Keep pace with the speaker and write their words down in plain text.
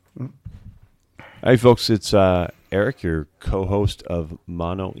Hi, folks. It's Eric, your co-host of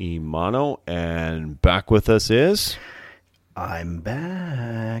Mono e Mono, and back with us is... I'm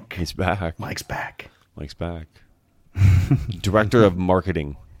back. He's back. Mike's back. Mike's back. Director of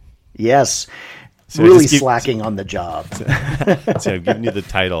Marketing. Yes. So really slacking on the job. So I've given you the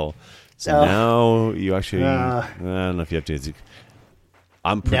title. So now you actually... I don't know if you have to...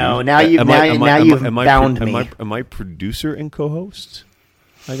 I'm no, now you've bound me. Am I producer and co-host?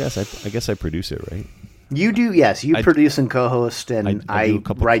 I guess I produce it, right? You do, yes. You produce and co-host, and I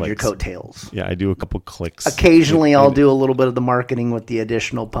ride your coattails. Yeah, I do a couple clicks. Occasionally, I'll do a little bit of the marketing with the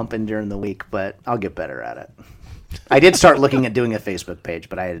additional pumping during the week, but I'll get better at it. I did start looking at doing a Facebook page,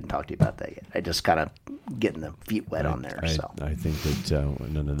 but I didn't talk to you about that yet. I just kind of getting the feet wet on there. So I think that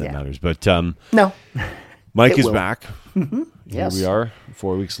none of that matters. But no, Mike is back. Mm-hmm. Yes, here we are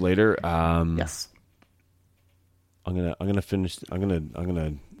 4 weeks later. Yes. I'm gonna finish. I'm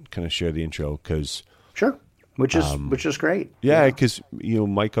gonna kind of share the intro because sure, which is great. Yeah, because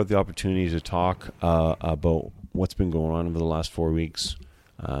Mike got the opportunity to talk about what's been going on over the last 4 weeks.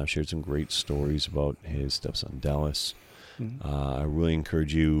 Shared some great stories about his stepson Dallas. Mm-hmm. I really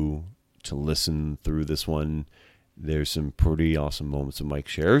encourage you to listen through this one. There's some pretty awesome moments that Mike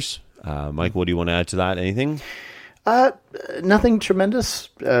shares. Mike, what do you want to add to that? Anything? Nothing tremendous.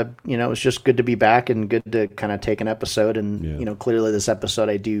 It's just good to be back and good to kind of take an episode. And, clearly this episode,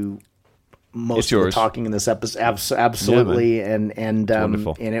 I do most of the talking in this episode. Absolutely. Yeah, and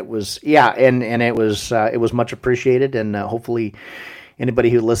wonderful. And it was, it was much appreciated. And hopefully anybody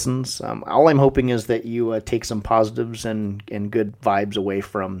who listens, all I'm hoping is that you take some positives and good vibes away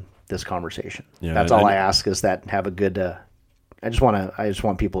from this conversation. Yeah, that's all I ask is that have a good, I just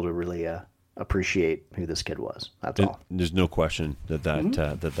want people to really, appreciate who this kid was. That's all. There's no question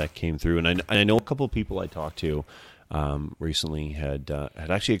that came through, and I know a couple of people I talked to recently had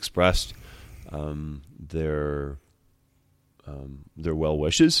actually expressed their well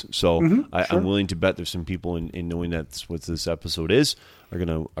wishes. So sure. I'm willing to bet there's some people in knowing that's what this episode is are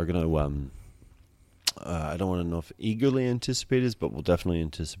gonna I don't want to know if eagerly anticipate is, but we'll definitely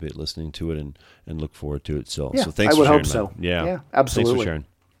anticipate listening to it and look forward to it. So thanks. I would for sharing hope so. That. Yeah, absolutely. Thanks for sharing.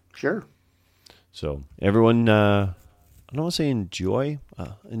 Sure. So everyone, I don't want to say enjoy.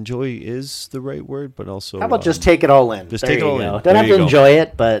 Enjoy is the right word, but also how about just take it all in? Just take it all in. Don't have to enjoy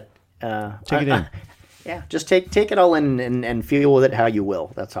it, but take it in. Yeah, just take it all in and feel with it how you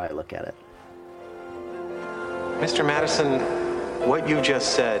will. That's how I look at it. Mr. Madison, what you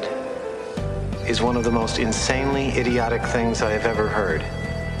just said is one of the most insanely idiotic things I have ever heard.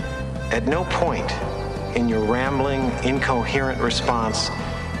 At no point in your rambling, incoherent response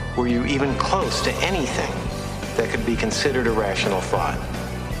were you even close to anything that could be considered a rational thought.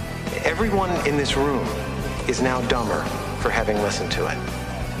 Everyone in this room is now dumber for having listened to it.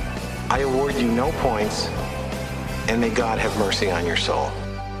 I award you no points, and may God have mercy on your soul.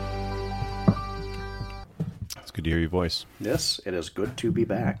 It's good to hear your voice. Yes, it is good to be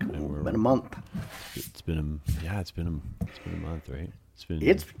back. It's been a month. It's been a month, right?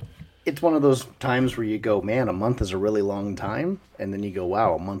 It's one of those times where you go, man, a month is a really long time, and then you go,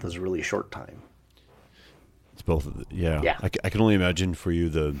 wow, a month is a really short time. It's both of the, yeah. I can only imagine for you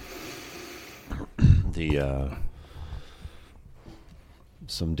the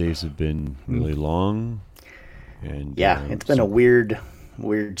some days have been really long, and it's been a weird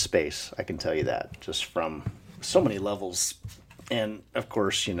space. I can tell you that, just from so many levels, and of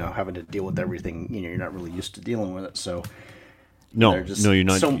course, having to deal with everything. You're not really used to dealing with it, so. No, you're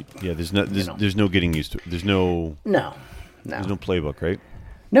not. There's no getting used to it. There's no playbook, right?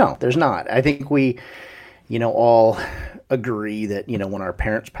 No, there's not. I think we, all agree that, when our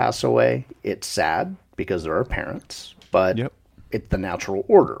parents pass away, it's sad because they're our parents, but it's the natural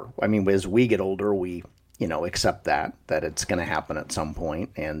order. I mean, as we get older, we, accept that it's going to happen at some point,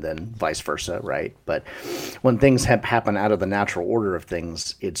 and then vice versa, right? But when things happen out of the natural order of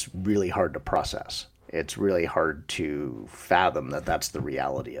things, it's really hard to process. It's really hard to fathom that that's the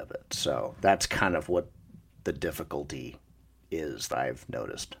reality of it. So that's kind of what the difficulty is that I've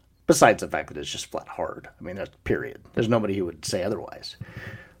noticed. Besides the fact that it's just flat hard. I mean, that's period. There's nobody who would say otherwise.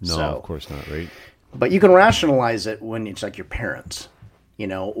 No, of course not, right? But you can rationalize it when it's like your parents,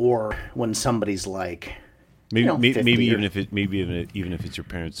 or when somebody's like, maybe even if it's your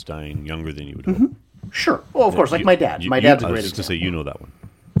parents dying younger than you would hope. Sure. Well, of course, like my dad. My dad's a great example. I was just going to say, that one.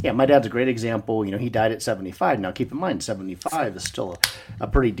 Yeah, my dad's a great example. He died at 75. Now, keep in mind, 75 is still a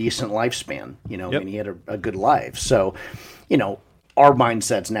pretty decent lifespan. I mean, he had a good life. So, our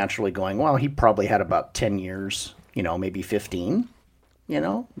mindset's naturally going, well, he probably had about 10 years, maybe 15,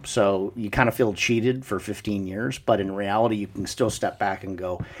 So you kind of feel cheated for 15 years, but in reality, you can still step back and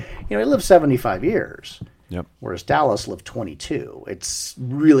go, he lived 75 years. Yep. Whereas Dallas lived 22. It's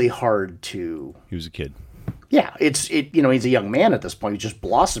really hard to. He was a kid. Yeah, he's a young man at this point. He's just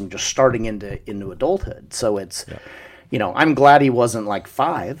blossomed, just starting into adulthood. So it's, I'm glad he wasn't like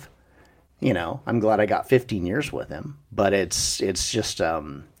 5. I'm glad I got 15 years with him, but it's just,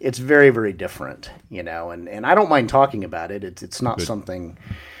 it's very, very different, and I don't mind talking about it. It's not something,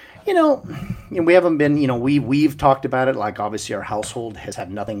 we haven't been, we've talked about it. Like obviously our household has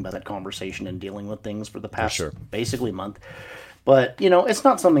had nothing but that conversation and dealing with things for the past basically month. But, it's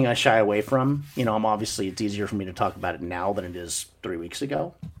not something I shy away from. Obviously it's easier for me to talk about it now than it is 3 weeks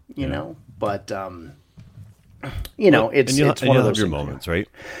ago, but, it's one of those your moments, right?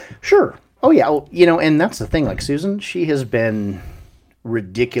 Sure. Oh, yeah. And that's the thing. Like Susan, she has been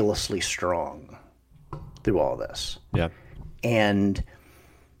ridiculously strong through all this. Yeah. And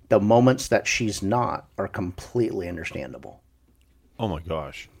the moments that she's not are completely understandable. Oh, my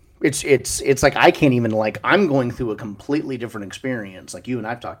gosh. It's like I can't even, like, I'm going through a completely different experience. Like you and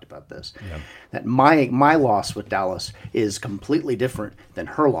I've talked about this. Yeah. That my loss with Dallas is completely different than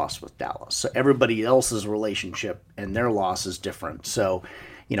her loss with Dallas. So everybody else's relationship and their loss is different. So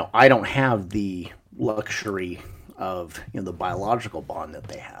I don't have the luxury of, the biological bond that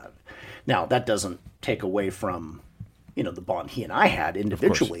they have. Now, that doesn't take away from, the bond he and I had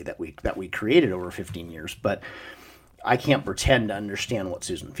individually that we created over 15 years. But I can't pretend to understand what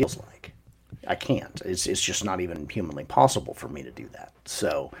Susan feels like. I can't. It's just not even humanly possible for me to do that.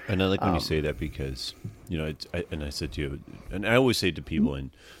 So, and I like when you say that because, I said to you, and I always say to people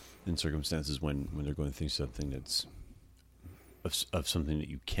in circumstances when they're going through something that's, of something that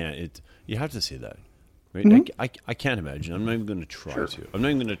you can't, you have to say that, right? Mm-hmm. I can't imagine. I'm not even going to try to. I'm not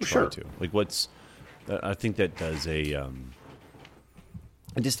even going to try to. Like I think that does I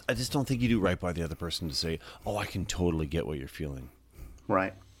just don't think you do right by the other person to say, oh, I can totally get what you're feeling.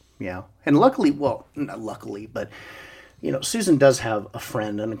 Right. Yeah. And luckily, well, not luckily, but Susan does have a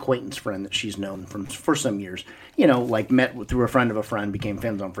friend, an acquaintance friend that she's known for some years, like met through a friend of a friend, became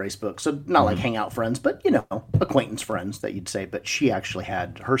friends on Facebook. So not like hangout friends, but, acquaintance friends that you'd say. But she actually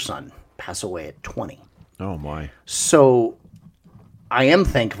had her son pass away at 20. Oh, my. So I am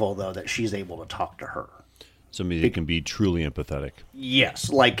thankful, though, that she's able to talk to her. Somebody that can be truly empathetic.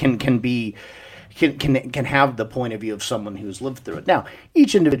 Yes. Like can have the point of view of someone who's lived through it. Now,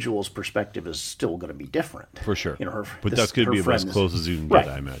 each individual's perspective is still going to be different. For sure. But that's going to be about as close as you can get,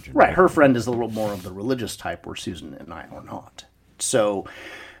 I imagine. Right. Her friend is a little more of the religious type, where Susan and I are not. So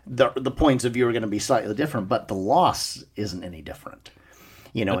the points of view are going to be slightly different, but the loss isn't any different.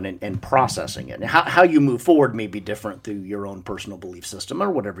 And processing it. And how you move forward may be different through your own personal belief system or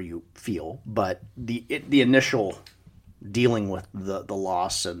whatever you feel, but the initial dealing with the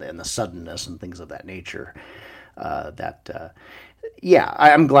loss and the suddenness and things of that nature, I'm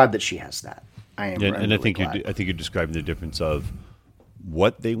glad that she has that. I am, and really I think you're describing the difference of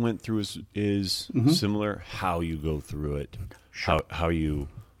what they went through is similar. How you go through it, how you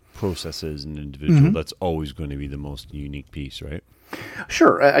process it as an individual, that's always going to be the most unique piece, right?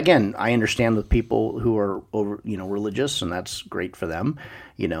 Sure. Again, I understand with people who are religious, and that's great for them.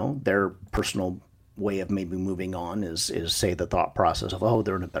 Their personal way of maybe moving on is say the thought process of, oh,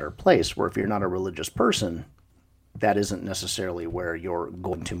 they're in a better place. Where if you're not a religious person, that isn't necessarily where you're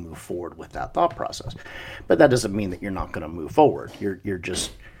going to move forward with that thought process. But that doesn't mean that you're not going to move forward. You're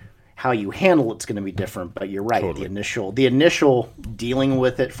just, how you handle it's going to be different. But you're right. Totally. The initial dealing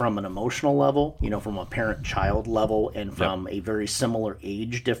with it from an emotional level, from a parent-child level, and from a very similar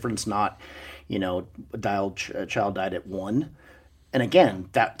age difference, not, a child died at 1. And again,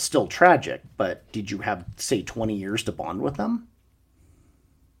 that's still tragic, but did you have, say, 20 years to bond with them?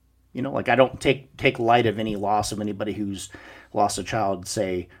 I don't take light of any loss of anybody who's lost a child,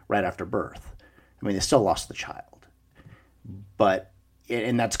 say, right after birth. I mean, they still lost the child.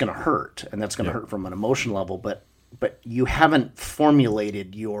 And that's going to hurt, and that's going to hurt from an emotional level, but you haven't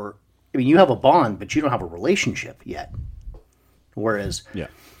formulated you have a bond, but you don't have a relationship yet. Whereas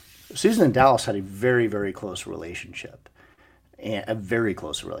Susan and Dallas had a very, very close relationship. A very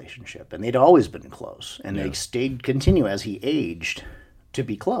close relationship, and they'd always been close, and they continue as he aged to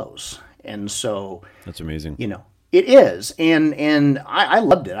be close, and so that's amazing. It is, and I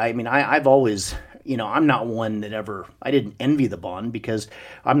loved it. I mean, I've always, I'm not one that I didn't envy the bond because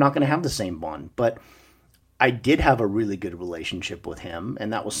I'm not going to have the same bond, but I did have a really good relationship with him,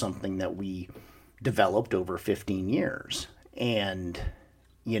 and that was something that we developed over 15 years, and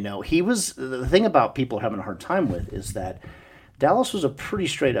he was, the thing about people having a hard time with is that Dallas was a pretty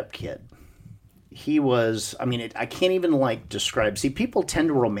straight up kid. he was, I mean, I can't even like describe. See, people tend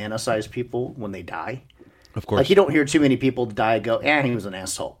to romanticize people when they die. Of course. Like you don't hear too many people die go, he was an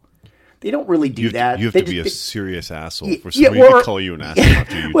asshole. They don't really do that. You have to be a serious asshole for yeah, somebody to call you an asshole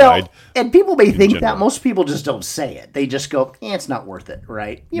after you died. And people may think general. that. Most people just don't say it. They just go, it's not worth it,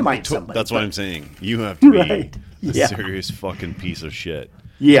 right? You might somebody. That's what I'm saying. You have to be Right. a serious fucking piece of shit.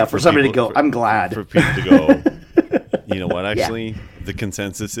 Yeah, for somebody to go, I'm glad. For people to go, you know what, actually, the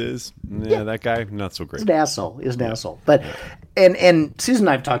consensus is, that guy, not so great. He's an asshole. He's an asshole. But, and Susan and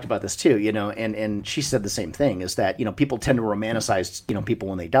I have talked about this too, you know, and she said the same thing, is that, you know, people tend to romanticize, you know, people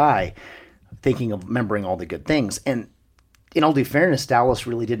when they die, thinking of remembering all the good things. And in all due fairness, Dallas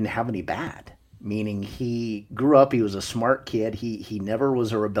really didn't have any bad. Meaning he grew up, he was a smart kid. He never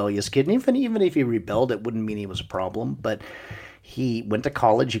was a rebellious kid. And even if he rebelled, it wouldn't mean he was a problem. But he went to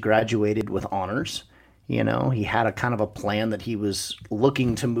college, he graduated with honors. You know, he had a kind of a plan that he was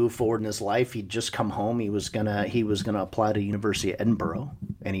looking to move forward in his life. He'd just come home. He was gonna apply to University of Edinburgh,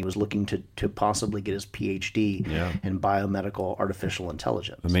 and he was looking to possibly get his PhD in biomedical artificial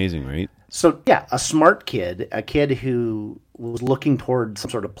intelligence. Amazing, right? So yeah, a smart kid, a kid who was looking toward some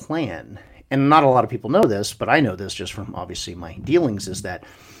sort of plan. And not a lot of people know this, but I know this just from obviously my dealings, is that,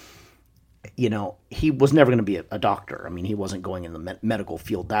 you know, he was never going to be a doctor. I mean, he wasn't going in the medical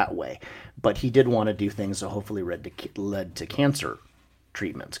field that way, but he did want to do things that hopefully led to cancer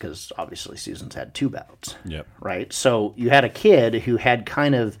treatments, because obviously Susan's had 2 bouts. Yep. Right. So you had a kid who had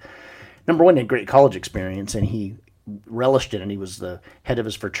kind of, number one, had great college experience, and he relished it, and he was the head of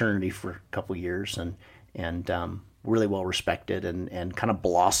his fraternity for a couple years, and really well respected, and kind of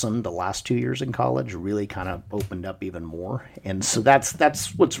blossomed the last 2 years in college, really kind of opened up even more. And so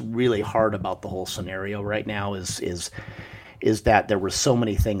that's what's really hard about the whole scenario right now is that there were so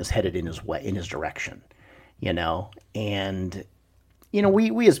many things headed in his direction, you know. And you know,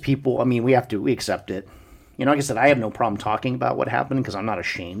 we as people, I mean, we accept it. You know, like I said, I have no problem talking about what happened, because I'm not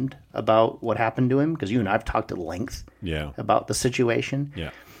ashamed about what happened to him, because you and I have talked at length about the situation. Yeah.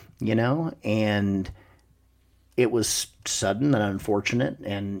 You know, and it was sudden and unfortunate,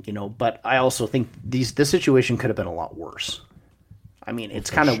 and you know, but I also think this situation could have been a lot worse. I mean,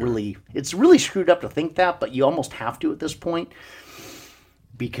 it's kind of it's really screwed up to think that, but you almost have to at this point,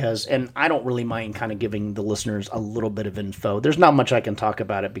 because, and I don't really mind kind of giving the listeners a little bit of info. There's not much I can talk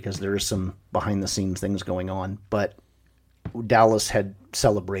about it because there is some behind the scenes things going on, but Dallas had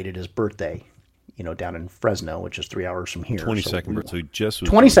celebrated his birthday, you know, down in Fresno, which is 3 hours from here. 22nd birthday. Just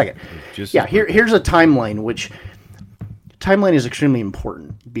 22nd. Yeah, here's a timeline, which timeline is extremely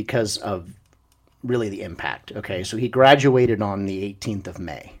important because of really the impact. Okay, so he graduated on the 18th of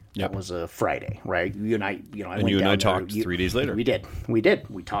May. Yep. That was a Friday, right? You and I, you know, and you and I talked 3 days later. We did.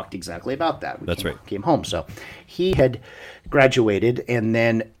 We talked exactly about that. That's right. Came home. So he had graduated, and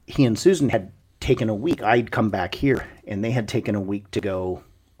then he and Susan had taken a week. I'd come back here, and they had taken a week to go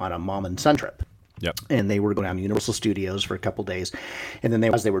on a mom and son trip. Yep. And they were going down to Universal Studios for a couple days. And then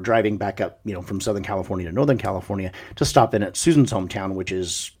as they were driving back up, you know, from Southern California to Northern California, to stop in at Susan's hometown, which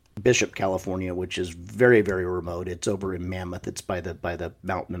is Bishop, California, which is very, very remote. It's over in Mammoth. It's by the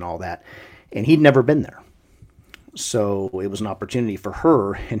mountain and all that. And he'd never been there. So it was an opportunity for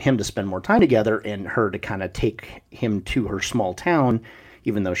her and him to spend more time together, and her to kind of take him to her small town,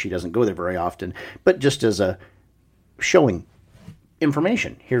 even though she doesn't go there very often, but just as a showing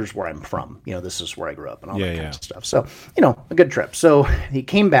information. Here's where I'm from. You know, this is where I grew up and all that kind of stuff. So, you know, a good trip. So he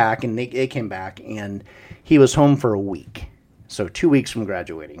came back, and they came back, and he was home for a week. So 2 weeks from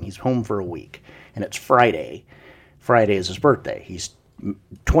graduating, he's home for a week, and it's Friday. Friday is his birthday. He's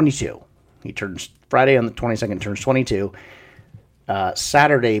 22. He turns Friday on the 22nd, turns 22.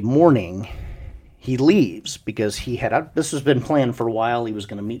 Saturday morning, he leaves because this has been planned for a while. He was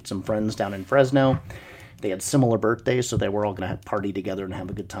going to meet some friends down in Fresno. They had similar birthdays, so they were all going to party together and have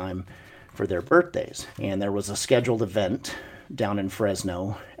a good time for their birthdays. And there was a scheduled event down in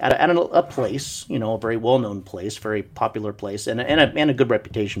Fresno at a place, you know, a very well-known place, very popular place, and a good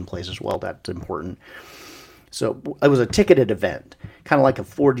reputation place as well. That's important. So it was a ticketed event, kind of like a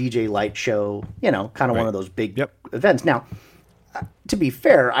 4DJ light show, you know, kind of one of those big events. Now, to be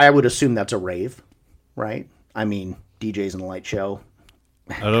fair, I would assume that's a rave, right? I mean, DJs and a light show.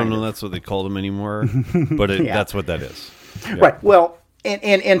 I don't know that's what they call them anymore, but that's what that is. Yeah. Right. Well,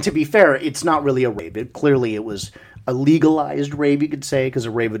 and to be fair, it's not really a rave. Clearly it was a legalized rave, you could say, because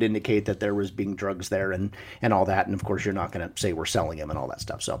a rave would indicate that there was being drugs there and all that. And of course, you're not going to say we're selling them and all that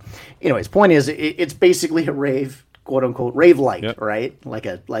stuff. So anyways, point is, it's basically a rave, quote unquote, rave light, right? Like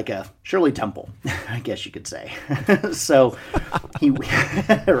a Shirley Temple, I guess you could say. So he,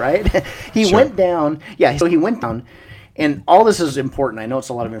 right? He went down. Yeah. So he went down. and all this is important. I know it's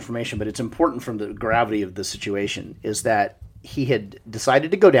a lot of information, but it's important from the gravity of the situation, is that he had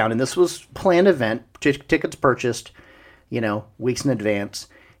decided to go down, and this was planned event, tickets purchased, weeks in advance,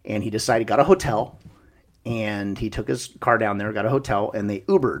 and he decided, got a hotel, and he took his car down there, got a hotel, and they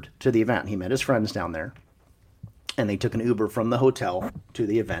Ubered to the event. He met his friends down there, and they took an Uber from the hotel to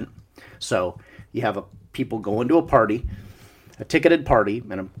the event. So you have people going to a party, a ticketed party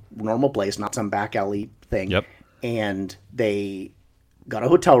in a normal place, not some back alley thing. Yep. And they got a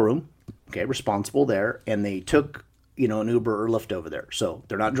hotel room, okay, responsible there, and they took, an Uber or Lyft over there. So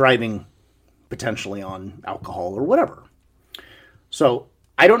they're not driving potentially on alcohol or whatever. So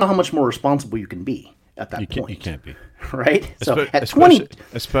I don't know how much more responsible you can be at that point. You can't be. Right? So at 20...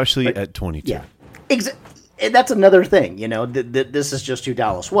 Especially at 22. Yeah. That's another thing, this is just who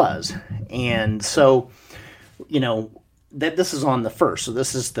Dallas was. And so, that this is on the 1st. So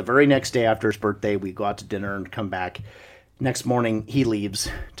this is the very next day after his birthday. We go out to dinner and come back. Next morning, he leaves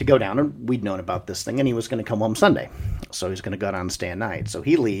to go down, and we'd known about this thing, and he was going to come home Sunday. So he's going to go down and stay at night. So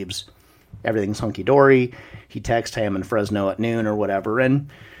he leaves. Everything's hunky-dory. He texts him in Fresno at noon or whatever, and,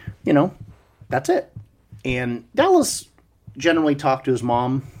 that's it. And Dallas generally talked to his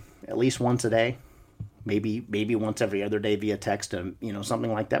mom at least once a day, maybe once every other day via text, and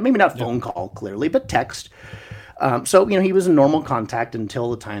something like that. Maybe not phone call, clearly, but text. So, he was in normal contact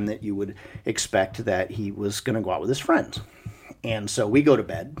until the time that you would expect that he was going to go out with his friends. And so we go to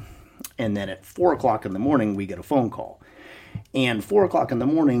bed, and then at 4 o'clock in the morning, we get a phone call. And 4 o'clock in the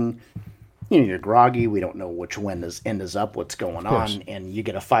morning, you're groggy. We don't know which end is up, what's going on. And you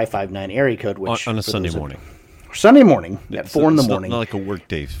get a 559 area code. Which on a Sunday morning. Sunday morning at 4 in the morning. Not like a work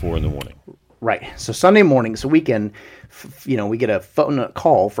day, 4 in the morning. Right. So Sunday morning, it's a weekend, we get a phone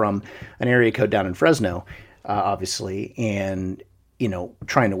call from an area code down in Fresno, obviously, and,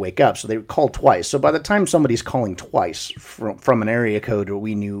 trying to wake up. So they called twice. So by the time somebody's calling twice from an area code where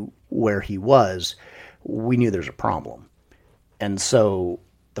we knew where he was, we knew there's a problem. And so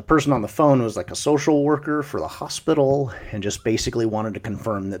the person on the phone was like a social worker for the hospital and just basically wanted to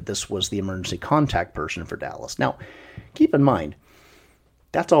confirm that this was the emergency contact person for Dallas. Now, keep in mind,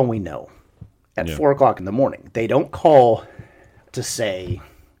 that's all we know at 4 o'clock in the morning. They don't call to say,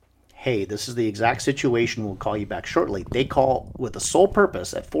 hey, this is the exact situation, we'll call you back shortly. They call with the sole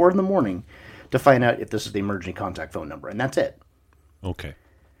purpose at 4 in the morning to find out if this is the emergency contact phone number, and that's it. Okay.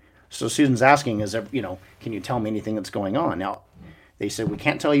 So Susan's asking, can you tell me anything that's going on? Now, they said, we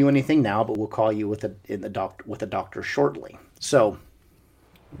can't tell you anything now, but we'll call you with a doctor shortly. So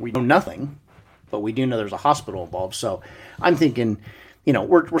we know nothing, but we do know there's a hospital involved. So I'm thinking,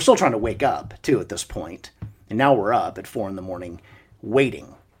 we're still trying to wake up, too, at this point. And now we're up at 4 in the morning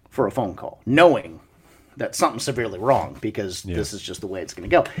waiting for a phone call, knowing that something's severely wrong because this is just the way it's going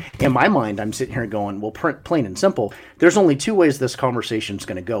to go. In my mind, I'm sitting here going, well, plain and simple, there's only two ways this conversation's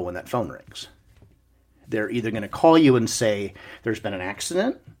going to go when that phone rings. They're either going to call you and say there's been an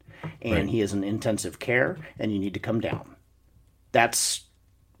accident and he is in intensive care and you need to come down. That's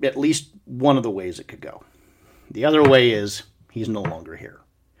at least one of the ways it could go. The other way is he's no longer here.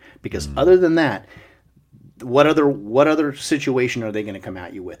 Because other than that, what other situation are they going to come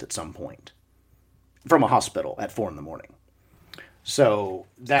at you with at some point from a hospital at 4 in the morning? So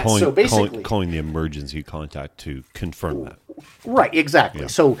that's basically calling the emergency contact to confirm that. Right, exactly. Yeah.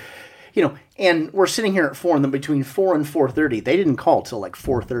 So, and we're sitting here at between 4 and 4:30. They didn't call till like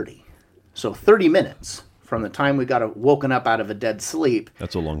 4:30. So 30 minutes from the time we got woken up out of a dead sleep.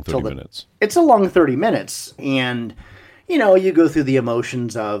 That's a long 30 minutes. It's a long 30 minutes. And, you go through the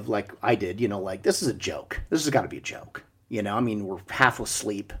emotions of, like I did, this is a joke. This has got to be a joke. We're half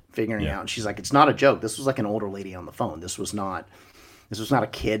asleep figuring out. And she's like, it's not a joke. This was like an older lady on the phone. This was not a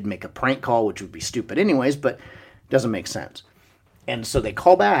kid make a prank call, which would be stupid anyways, but it doesn't make sense. And so they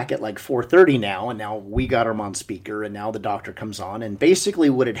call back at like 4:30 now, and now we got them on speaker, and now the doctor comes on. And basically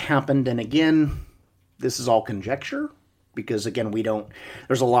what had happened, and again, this is all conjecture, because again,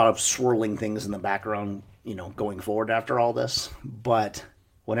 there's a lot of swirling things in the background, going forward after all this. But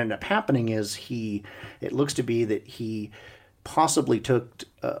what ended up happening is it looks to be that he possibly took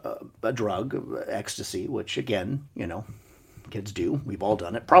a drug, ecstasy, which again, kids do. We've all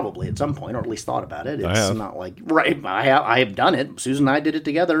done it probably at some point, or at least thought about it. It's not like, right, I have done it. Susan and I did it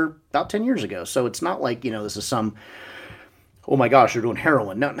together about 10 years ago. So it's not like, this is some, oh my gosh, you're doing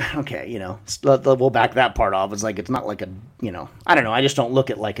heroin. No, okay, we'll back that part off. It's like, it's not like I don't know. I just don't look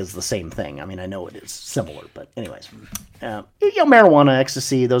at like as the same thing. I mean, I know it is similar, but anyways, marijuana,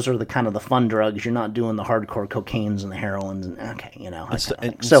 ecstasy, those are the kind of the fun drugs. You're not doing the hardcore cocaines and the heroins and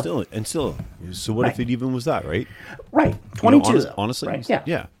So what if it even was that, right? Right. 22 honestly, right?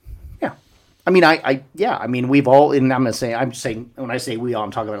 Yeah. I mean, I mean, we've all, and I'm saying, when I say we all, I'm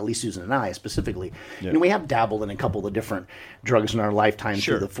talking about at least Susan and I specifically. Yeah. We have dabbled in a couple of different drugs in our lifetime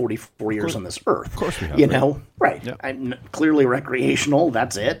through the 44 years on this earth. Of course we have. Right. Yeah. I'm clearly recreational,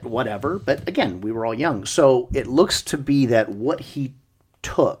 that's it, whatever. But again, we were all young. So it looks to be that what he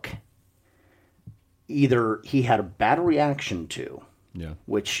took, either he had a bad reaction to,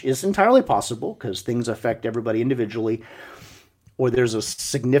 which is entirely possible because things affect everybody individually, or there's a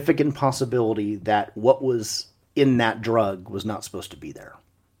significant possibility that what was in that drug was not supposed to be there.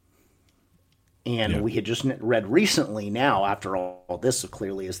 And we had just read recently now, after all this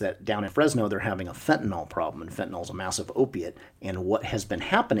clearly, is that down in Fresno, they're having a fentanyl problem, and fentanyl is a massive opiate. And what has been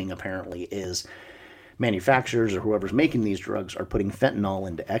happening, apparently, is manufacturers or whoever's making these drugs are putting fentanyl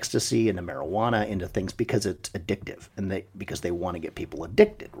into ecstasy, into marijuana, into things because it's addictive, and because they want to get people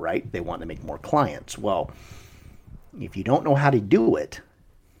addicted, right? They want to make more clients. Well, if you don't know how to do it,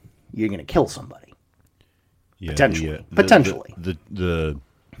 you're going to kill somebody. Yeah, potentially.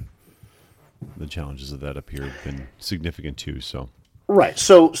 The challenges of that up here have been significant too. So right.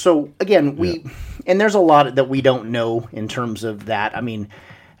 So again, and there's a lot that we don't know in terms of that. I mean,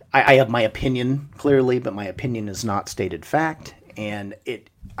 I have my opinion clearly, but my opinion is not stated fact, and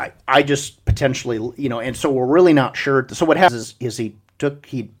I just potentially, and so we're really not sure. So what happens is he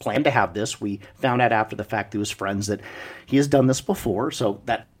planned to have this. We found out after the fact through his friends that he has done this before, so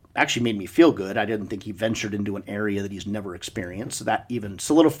that actually made me feel good. I didn't think he ventured into an area that he's never experienced. So that even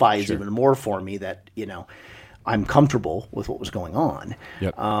solidifies even more for me that, I'm comfortable with what was going on.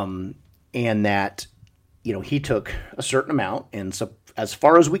 Yep. And that, he took a certain amount. And so as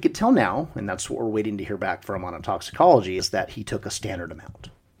far as we could tell now, and that's what we're waiting to hear back from on toxicology, is that he took a standard amount.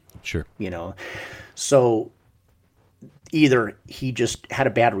 Sure. So either he just had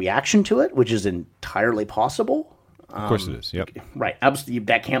a bad reaction to it, which is entirely possible. Of course it is, yep. Right, absolutely,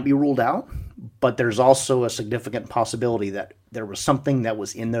 that can't be ruled out. But there's also a significant possibility that there was something that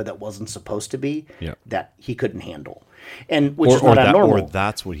was in there that wasn't supposed to be, that he couldn't handle. And which is not abnormal. Or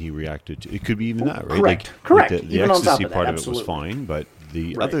that's what he reacted to. It could be even that, right? Correct. The ecstasy part of it was fine, but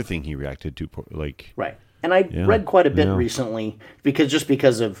the other thing he reacted to, Right. And I read quite a bit recently,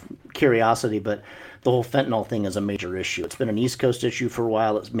 because of curiosity, but the whole fentanyl thing is a major issue. It's been an East Coast issue for a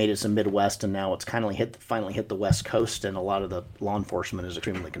while. It's made it some Midwest, and now it's finally hit the West Coast, and a lot of the law enforcement is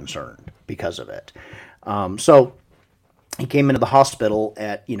extremely concerned because of it. So he came into the hospital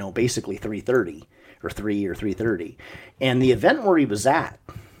at, basically 3:30 or 3:30. And the event where he was at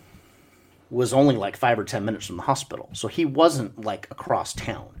was only like 5 or 10 minutes from the hospital. So he wasn't like across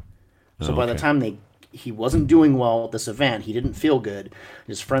town. So by the time he wasn't doing well at this event. He didn't feel good.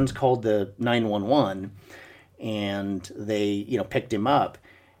 His friends called the 911, and they, picked him up.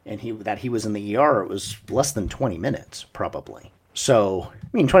 And he was in the ER. It was less than 20 minutes, probably. So,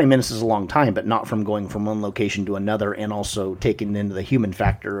 20 minutes is a long time, but not from going from one location to another, and also taking into the human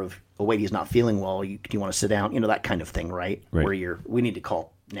factor of, oh wait, he's not feeling well. Do you want to sit down? That kind of thing, right? Where we need to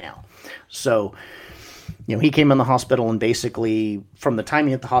call now. So, he came in the hospital, and basically from the time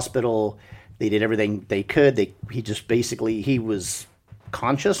he hit the hospital, they did everything they could. He was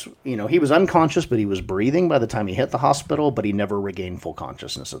conscious. He was unconscious, but he was breathing by the time he hit the hospital, but he never regained full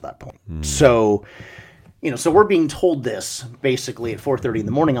consciousness at that point. So, so we're being told this basically at 4:30 in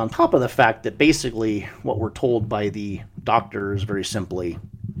the morning, on top of the fact that basically what we're told by the doctors very simply,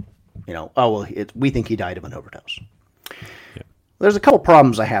 we think he died of an overdose. Yeah. There's a couple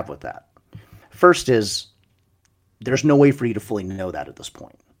problems I have with that. First is there's no way for you to fully know that at this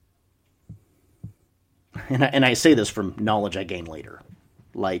point. And I say this from knowledge I gain later.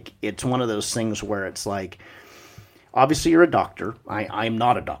 Like, it's one of those things where it's like, obviously you're a doctor. I'm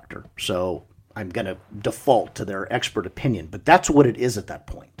not a doctor, so I'm going to default to their expert opinion. But that's what it is at that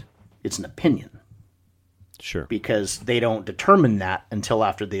point. It's an opinion. Sure. Because they don't determine that until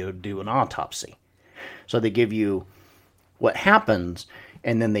after they do an autopsy. So they give you what happens,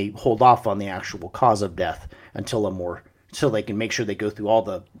 and then they hold off on the actual cause of death so they can make sure they go through all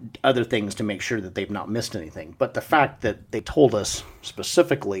the other things to make sure that they've not missed anything. But the fact that they told us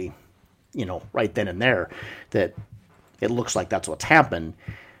specifically, right then and there, that it looks like that's what's happened,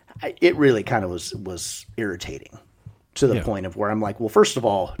 it really kind of was irritating to the point of where I'm like, well, first of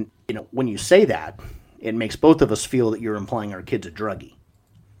all, when you say that, it makes both of us feel that you're implying our kid's a druggie.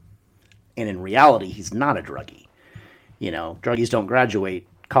 And in reality, he's not a druggie. Druggies don't graduate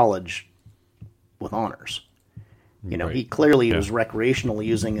college with honors. He clearly was recreational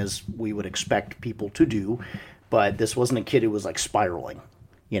using, as we would expect people to do, but this wasn't a kid who was like spiraling,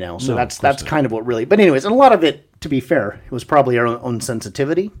 so that's kind of what really, but anyways, and a lot of it, to be fair, it was probably our own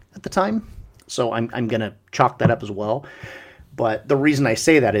sensitivity at the time. So I'm going to chalk that up as well. But the reason I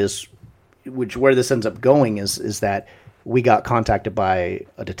say that is where this ends up going is that we got contacted by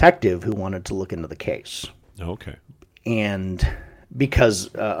a detective who wanted to look into the case. Okay. And because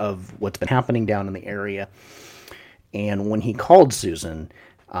of what's been happening down in the area. And when he called Susan,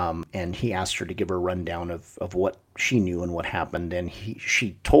 and he asked her to give her a rundown of what she knew and what happened, and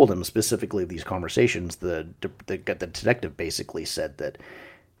she told him specifically of these conversations, the detective basically said that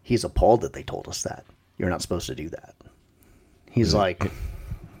he's appalled that they told us that. You're not supposed to do that. He's like,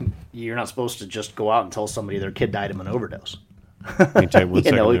 you're not supposed to just go out and tell somebody their kid died of an overdose. Let me take 1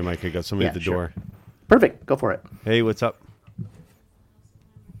 second there, Mike. I got somebody at the door. Perfect. Go for it. Hey, what's up?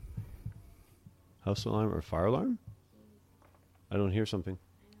 House alarm or fire alarm? I don't hear something.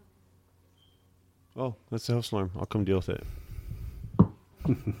 Oh, that's the house alarm. I'll come deal with it.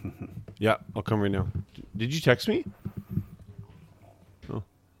 Yeah, I'll come right now. Did you text me? Oh.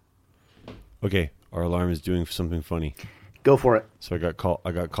 Okay, our alarm is doing something funny. Go for it. So I got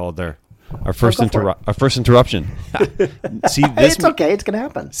called there. Our first interruption. See this? It's okay. It's gonna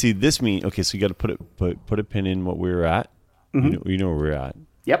happen. See this okay? So you got to put a pin in what we were at. Mm-hmm. You know where we're at.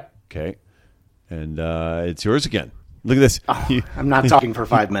 Yep. Okay. And it's yours again. Look at this. Oh, I'm not talking for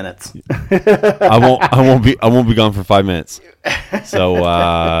 5 minutes. I won't be gone for 5 minutes. So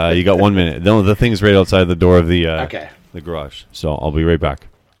you got 1 minute. The thing's right outside the door of the garage. So I'll be right back.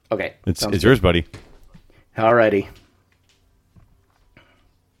 Okay. It's yours, buddy. Alrighty.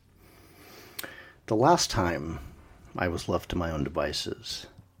 The last time I was left to my own devices,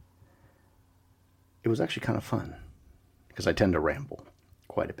 it was actually kind of fun because I tend to ramble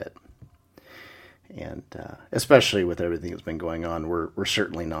quite a bit. And especially with everything that's been going on, we're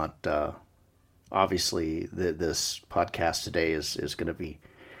certainly not, obviously this podcast today is going to be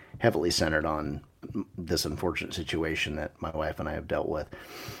heavily centered on this unfortunate situation that my wife and I have dealt with.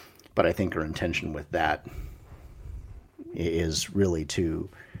 But I think our intention with that is really to,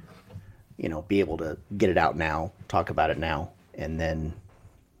 be able to get it out now, talk about it now, and then,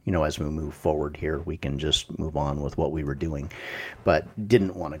 as we move forward here, we can just move on with what we were doing, but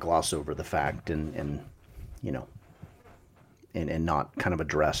didn't want to gloss over the fact and not kind of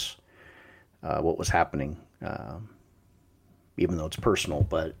address what was happening, even though it's personal,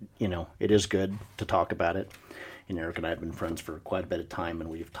 but it is good to talk about it. And Eric and I have been friends for quite a bit of time, and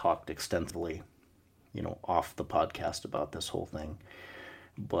we've talked extensively, off the podcast about this whole thing.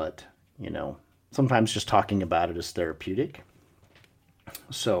 But, sometimes just talking about it is therapeutic.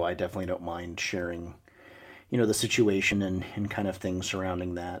 So I definitely don't mind sharing, the situation and kind of things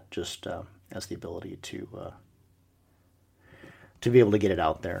surrounding that, just as the ability to be able to get it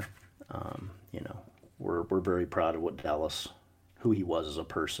out there. We're very proud of what Dallas, who he was as a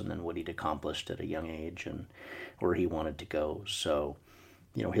person and what he'd accomplished at a young age and where he wanted to go. So,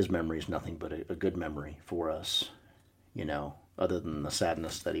 his memory is nothing but a good memory for us, other than the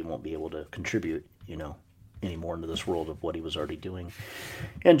sadness that he won't be able to contribute, anymore into this world of what he was already doing.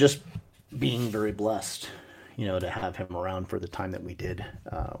 And just being very blessed, to have him around for the time that we did.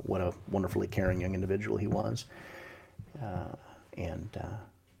 What a wonderfully caring young individual he was.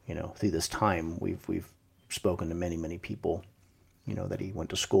 Through this time, we've spoken to many, many people, that he went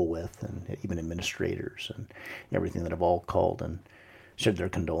to school with, and even administrators and everything that have all called and shared their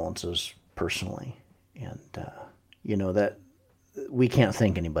condolences personally. And, that we can't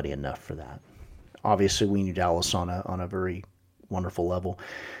thank anybody enough for that. Obviously, we knew Dallas on a very wonderful level,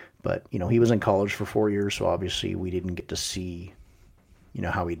 but, he was in college for 4 years, so obviously we didn't get to see,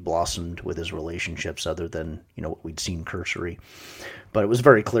 how he'd blossomed with his relationships other than, what we'd seen cursory. But it was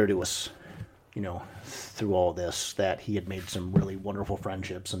very clear to us, through all this, that he had made some really wonderful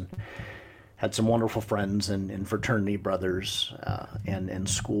friendships and had some wonderful friends and fraternity brothers and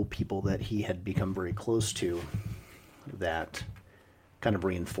school people that he had become very close to that kind of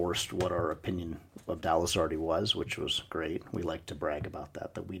reinforced what our opinion of Dallas already was, which was great. We like to brag about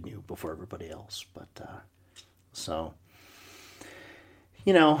that we knew before everybody else. But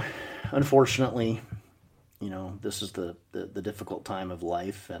unfortunately, this is the difficult time of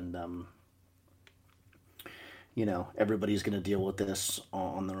life, and everybody's going to deal with this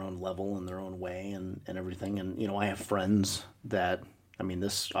on their own level in their own way and everything. And, I have friends that,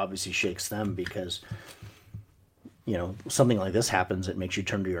 this obviously shakes them because, something like this happens, it makes you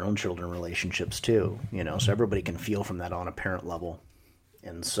turn to your own children relationships too, so everybody can feel from that on a parent level.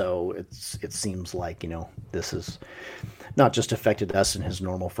 And so it seems like, this has not just affected us and his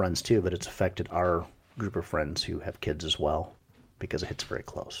normal friends too, but it's affected our group of friends who have kids as well, because it hits very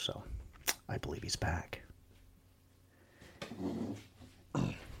close. So I believe he's back.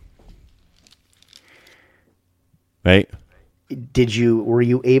 Right. Were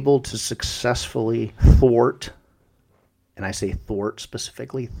you able to successfully thwart and I say thwart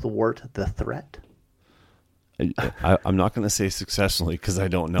specifically, thwart the threat? I'm not going to say successfully because I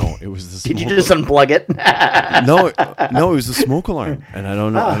don't know. It was the smoke. Did you just unplug it? No, it was the smoke alarm, and I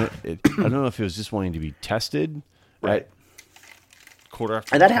don't know. I don't know if it was just wanting to be tested. Right. Quarter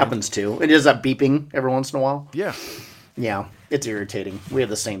after. And that happens too. It is up beeping every once in a while. Yeah. Yeah, it's irritating. We have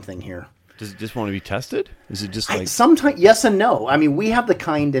the same thing here. Does it just want to be tested? Is it just like sometimes yes and no? I mean, we have the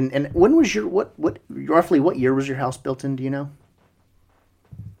kind, and when was your what roughly what year was your house built in? Do you know?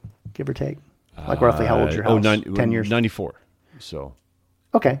 Give or take. Like roughly how old's your house? 10 years? 94. So.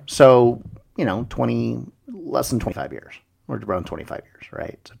 Okay. So, 20, less than 25 years. We're around 25 years,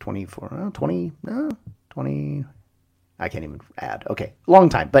 right? So 24, 20, 20, I can't even add. Okay. Long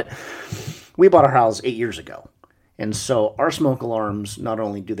time. But we bought our house 8 years ago. And so our smoke alarms, not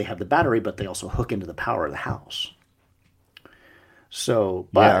only do they have the battery, but they also hook into the power of the house. So,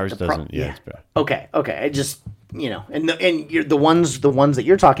 but ours doesn't. Yeah, it's bad. Okay. I just, and you're, the ones that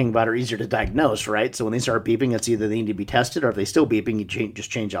you're talking about are easier to diagnose, right? So when they start beeping, it's either they need to be tested, or if they still beeping, you just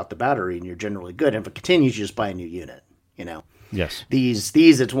change out the battery, and you're generally good. And if it continues, you just buy a new unit. Yes. These,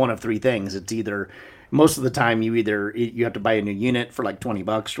 it's one of three things. It's either most of the time you have to buy a new unit for like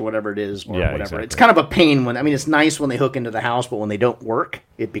 $20 or whatever it is, or whatever. Exactly. It's kind of a pain it's nice when they hook into the house, but when they don't work,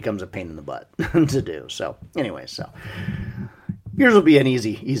 it becomes a pain in the butt to do. So anyway, yours will be an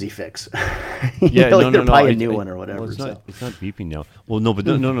easy fix. Yeah, no. Buy a new one or whatever. Well, it's not beeping now. Well, no, but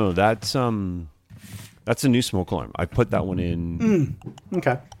no. That's a new smoke alarm. I put that one in.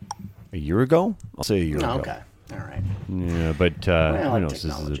 Okay. A year ago? I'll say a year ago. Okay. All right. Yeah, but who knows?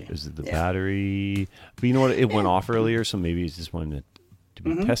 Is it the battery? But you know what? It went off earlier, so maybe it's just wanting to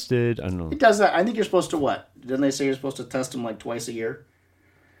be tested. I don't know. It does that. I think you're supposed to what? Didn't they say you're supposed to test them like twice a year?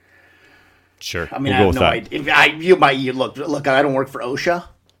 Sure. I mean, I have no idea. Look, I don't work for OSHA,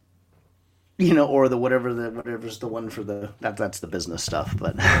 or whatever's the one for that's the business stuff,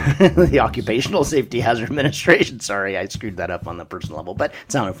 but the Occupational Safety Hazard Administration. Sorry, I screwed that up on the personal level, but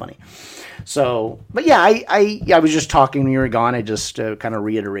it sounded funny. So, but yeah, I was just talking when you were gone. I just kind of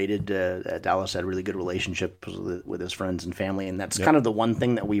reiterated Dallas had a really good relationship with his friends and family, and that's kind of the one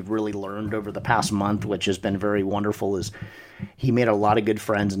thing that we've really learned over the past month, which has been very wonderful, is he made a lot of good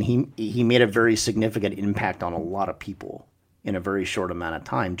friends, and he made a very significant impact on a lot of people in a very short amount of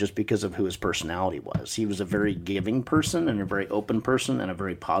time, just because of who his personality was. He was a very giving person, and a very open person, and a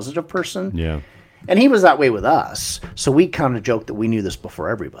very positive person. Yeah. And he was that way with us. So we kind of joked that we knew this before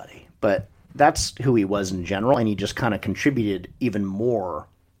everybody. But that's who he was in general, and he just kind of contributed even more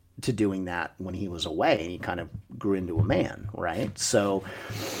to doing that when he was away, and he kind of grew into a man, right? So,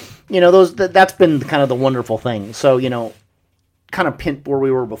 that's been kind of the wonderful thing. So, kind of pin where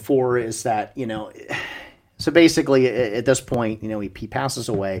we were before is that, so basically at this point, he passes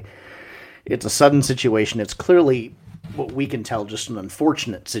away. It's a sudden situation. It's clearly, what we can tell, just an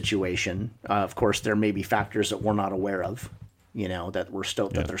unfortunate situation. Of course, there may be factors that we're not aware of,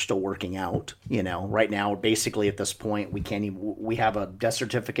 that they're still working out. Right now, basically at this point, we have a death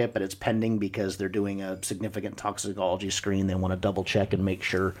certificate, but it's pending because they're doing a significant toxicology screen. They want to double check and make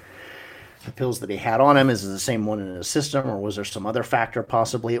sure the pills that he had on him is the same one in his system, or was there some other factor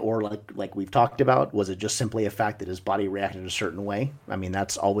possibly, or like we've talked about, was it just simply a fact that his body reacted a certain way? I mean,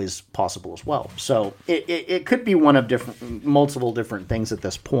 that's always possible as well. So it could be one of multiple different things at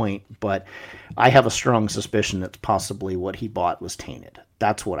this point, but I have a strong suspicion that possibly what he bought was tainted.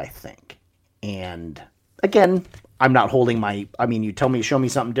 That's what I think. And again, I'm not holding you tell me, show me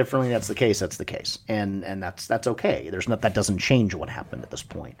something differently. That's the case. And that's okay. That doesn't change what happened at this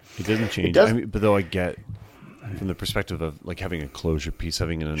point. It doesn't change. But though I get from the perspective of like having a closure piece,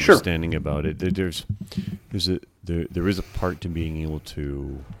 having an understanding about it, there is a part to being able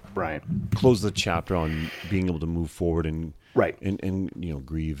to close the chapter on being able to move forward and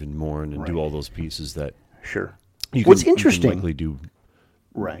grieve and mourn and do all those pieces that What's interesting, you can likely do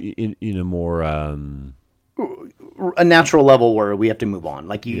in a more a natural level where we have to move on.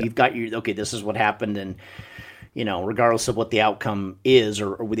 Like you've got this is what happened, and regardless of what the outcome is,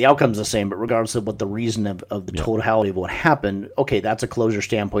 or the outcome's the same, but regardless of what the reason of the totality of what happened, that's a closure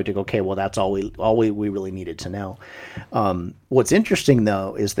standpoint to go, okay, well, that's all we really needed to know. What's interesting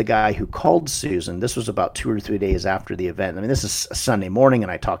though is the guy who called Susan. This was about 2 or 3 days after the event. I mean, this is a Sunday morning,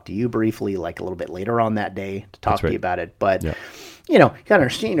 and I talked to you briefly, like a little bit later on that day, to talk to you about it, but. You gotta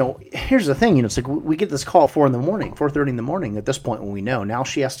understand, here's the thing, it's like we get this call at 4:30 in the morning at this point when we know. Now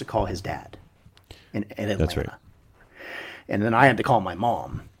she has to call his dad in Atlanta. That's right. And then I had to call my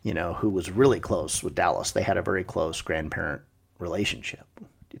mom, who was really close with Dallas. They had a very close grandparent relationship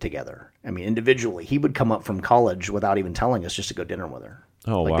together. I mean, individually, he would come up from college without even telling us just to go dinner with her.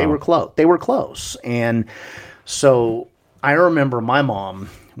 Oh, wow. They were close. And so I remember my mom,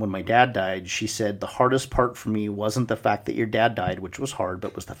 when my dad died, she said the hardest part for me wasn't the fact that your dad died, which was hard,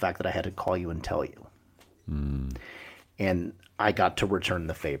 but was the fact that I had to call you and tell you. And I got to return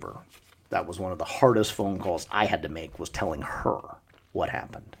the favor. That was one of the hardest phone calls I had to make, was telling her what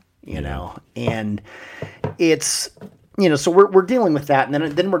happened, you know? And it's, you know, so we're dealing with that.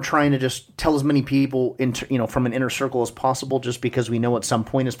 And then we're trying to just tell as many people, from an inner circle as possible, just because we know at some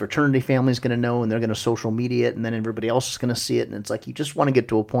point his fraternity family is going to know, and they're going to social media it, and then everybody else is going to see it. And it's like, you just want to get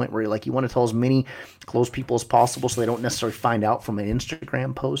to a point where you want to tell as many close people as possible so they don't necessarily find out from an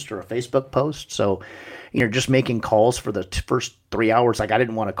Instagram post or a Facebook post. So, you're just making calls for the first 3 hours. Like, I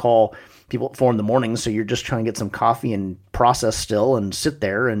didn't want to call people at 4 a.m, so you're just trying to get some coffee and process still and sit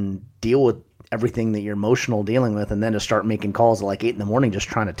there and deal with everything that you're emotional dealing with, and then to start making calls at like 8 a.m, just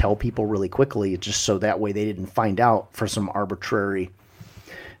trying to tell people really quickly, just so that way they didn't find out for some arbitrary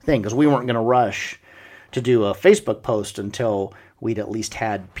thing. Because we weren't going to rush to do a Facebook post until we'd at least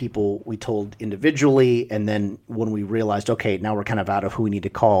had people we told individually. And then when we realized, okay, now we're kind of out of who we need to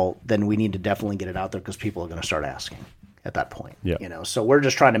call, then we need to definitely get it out there, because people are going to start asking at that point. Yeah. So we're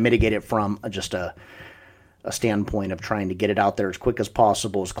just trying to mitigate it from just a standpoint of trying to get it out there as quick as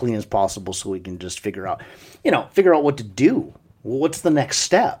possible, as clean as possible, so we can just figure out what to do. What's the next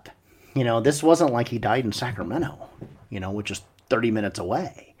step? This wasn't like he died in Sacramento, which is 30 minutes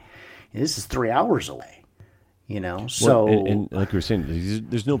away. This is 3 hours away. So and like we were saying,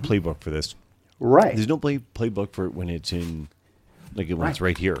 there's no playbook for this, right? There's no playbook for it when it's in, it's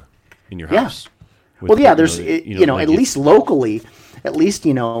right here in your house. With, there's at least locally,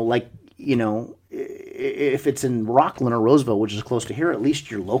 if it's in Rockland or Roseville, which is close to here, at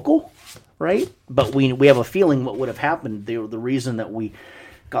least you're local, right? But we have a feeling what would have happened. The reason that we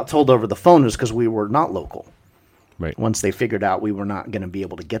got told over the phone is because we were not local. Right. Once they figured out we were not going to be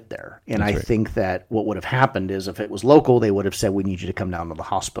able to get there. And That's I right. think that what would have happened is, if it was local, they would have said, we need you to come down to the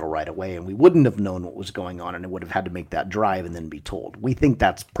hospital right away. And we wouldn't have known what was going on, and it would have had to make that drive and then be told. We think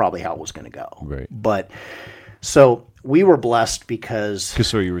that's probably how it was going to go. Right. But so we were blessed because...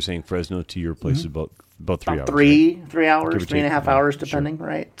 So you were saying Fresno to your place is about 3 hours. Three hours, Give or 3.5 take. hours, depending,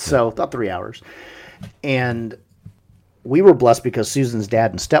 right? Yeah. So about 3 hours. And we were blessed because Susan's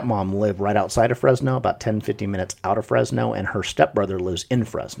dad and stepmom live right outside of Fresno, about 10, 15 minutes out of Fresno, and her stepbrother lives in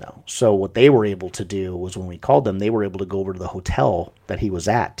Fresno. So what they were able to do was, when we called them, they were able to go over to the hotel that he was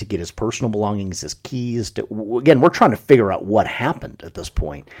at to get his personal belongings, his keys. Again, we're trying to figure out what happened at this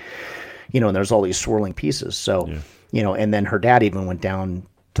point. And there's all these swirling pieces. So, and then her dad even went down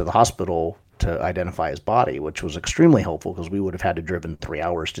to the hospital to identify his body, which was extremely helpful, because we would have had to driven 3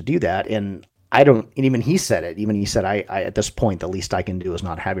 hours to do that. And even he said it. Even he said, I at this point, the least I can do is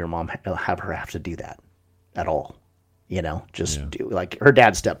not have your mom have her have to do that at all. Do her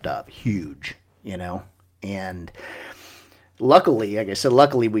dad stepped up huge. And luckily, like I said,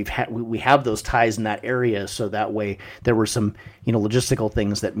 we have those ties in that area, so that way there were some logistical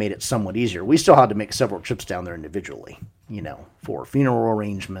things that made it somewhat easier. We still had to make several trips down there individually, for funeral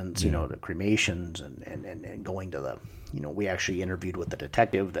arrangements, the cremations and going to the. We actually interviewed with the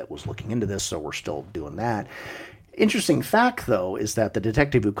detective that was looking into this, so we're still doing that. Interesting fact, though, is that the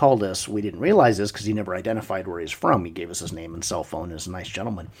detective who called us, we didn't realize this because he never identified where he's from. He gave us his name and cell phone. He's a nice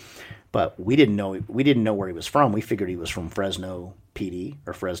gentleman, but we didn't know where he was from. We figured he was from Fresno PD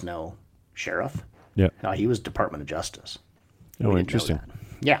or Fresno Sheriff. Yeah, he was Department of Justice. Oh, interesting.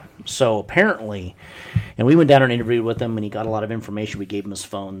 Yeah. So apparently, and we went down and interviewed with him, and he got a lot of information. We gave him his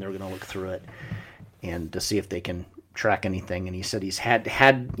phone. They were going to look through it and to see if they can track anything. And he said he's had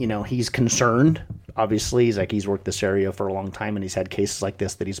he's concerned. Obviously, he's worked this area for a long time, and he's had cases like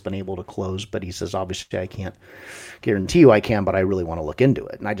this that he's been able to close. But he says, obviously, I can't guarantee you I can, but I really want to look into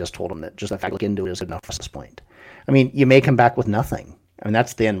it. And I just told him that just the fact look into it is enough at this point. I mean, you may come back with nothing. I mean,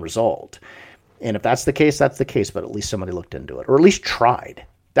 that's the end result. And if that's the case, that's the case. But at least somebody looked into it, or at least tried.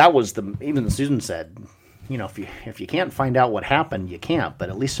 That was even Susan said, if you can't find out what happened, you can't. But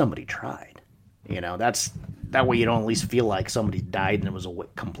at least somebody tried. That's that way you don't at least feel like somebody died and it was a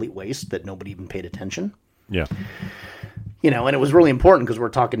complete waste that nobody even paid attention. Yeah. And it was really important because we're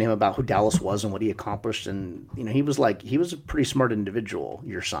talking to him about who Dallas was and what he accomplished. And, he was a pretty smart individual,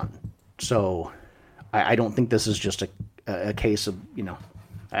 your son. So I don't think this is just a case of,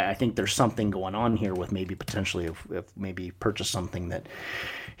 I think there's something going on here with maybe potentially if maybe purchase something that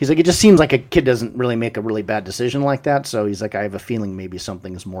he's like, it just seems like a kid doesn't really make a really bad decision like that. So he's like, I have a feeling maybe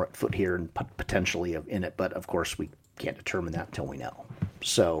something is more at foot here and potentially in it. But of course we can't determine that until we know.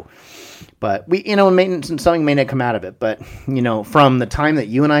 So, but we, maintenance and something may not come out of it, but from the time that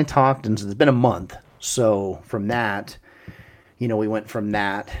you and I talked, and it's been a month. So from that, we went from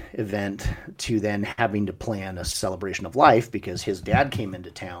that event to then having to plan a celebration of life because his dad came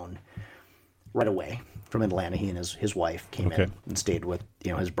into town right away from Atlanta. He and his wife came in and stayed with,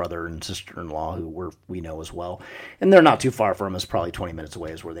 his brother and sister-in-law who we know as well. And they're not too far from us, probably 20 minutes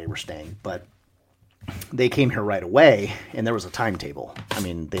away is where they were staying. But they came here right away, and there was a timetable. I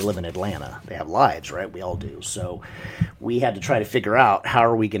mean, they live in Atlanta. They have lives, right? We all do. So we had to try to figure out how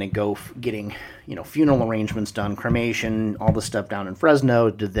are we going to go getting, funeral arrangements done, cremation, all the stuff down in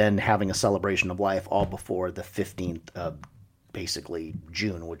Fresno, to then having a celebration of life all before the 15th of basically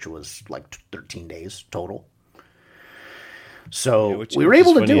June, which was like 13 days total. So we were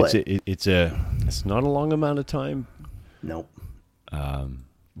able to do it. It's not a long amount of time. Nope.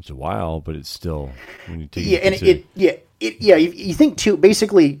 It's a while, but it's still when you take you think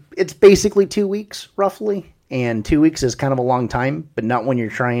it's basically 2 weeks roughly, and 2 weeks is kind of a long time, but not when you're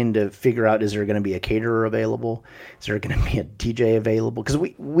trying to figure out, is there going to be a caterer available? Is there going to be a DJ available? Because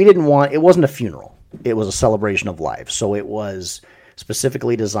we didn't want, it wasn't a funeral. It was a celebration of life. So it was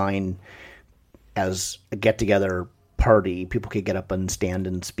specifically designed as a get-together party. People could get up and stand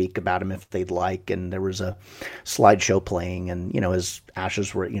and speak about him if they'd like. And there was a slideshow playing, and, his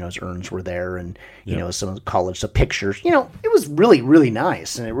ashes were, his urns were there, and, some of the college, the pictures, it was really, really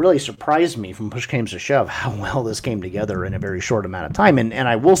nice. And it really surprised me from push came to shove how well this came together in a very short amount of time. And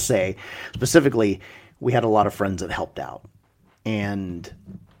I will say specifically, we had a lot of friends that helped out, and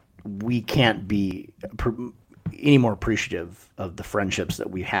we can't be any more appreciative of the friendships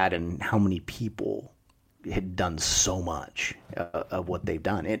that we had and how many people had done so much of what they've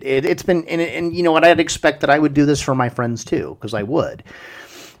done. It's been, and you know what, I'd expect that I would do this for my friends too, because I would.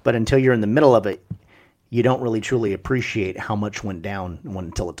 But until you're in the middle of it, you don't really truly appreciate how much went down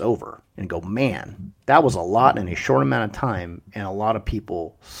until it's over and go, man, that was a lot in a short amount of time. And a lot of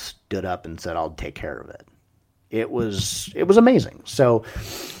people stood up and said, I'll take care of it. It was amazing. So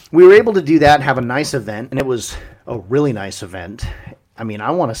we were able to do that, have a nice event, and it was a really nice event. I mean,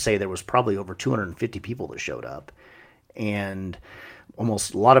 I want to say there was probably over 250 people that showed up, and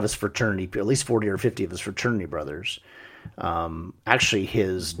almost a lot of his fraternity, at least 40 or 50 of his fraternity brothers. Actually,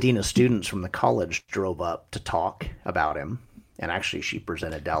 his dean of students from the college drove up to talk about him, and actually she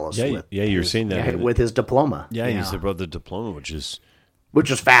presented Dallas you're saying that with his diploma. Yeah, you said about the diploma, which is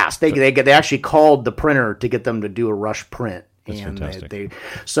fast. They actually called the printer to get them to do a rush print. That's fantastic.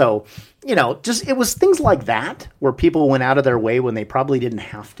 So, it was things like that where people went out of their way when they probably didn't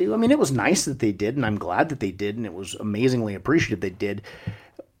have to. I mean, it was nice that they did, and I'm glad that they did, and it was amazingly appreciative they did.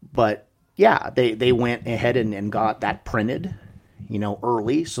 But yeah, they went ahead and got that printed,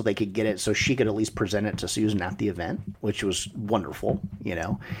 early so they could get it, so she could at least present it to Susan at the event, which was wonderful,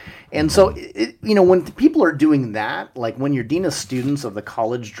 And so, when people are doing that, like when your dean of students of the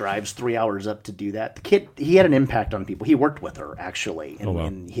college drives 3 hours up to do that, the kid, he had an impact on people. He worked with her, actually,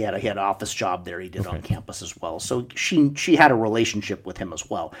 and he had an office job there he did on campus as well. So she had a relationship with him as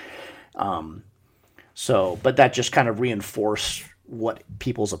well. But that just kind of reinforced what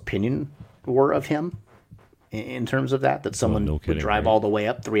people's opinion were of him. In terms of that someone would drive all the way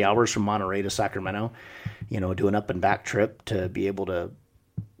up 3 hours from Monterey to Sacramento, do an up and back trip to be able to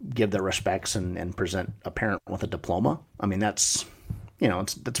give their respects and present a parent with a diploma. I mean, that's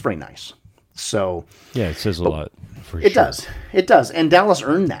very nice. So yeah, it says a lot. It does. And Dallas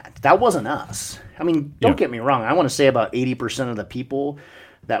earned that. That wasn't us. I mean, don't get me wrong. I want to say about 80% of the people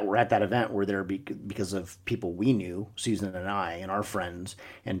that were at that event were there because of people we knew, Susan and I, and our friends,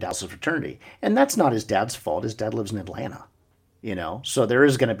 and Dallas' fraternity. And that's not his dad's fault. His dad lives in Atlanta, So there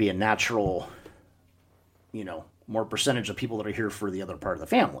is going to be a natural, more percentage of people that are here for the other part of the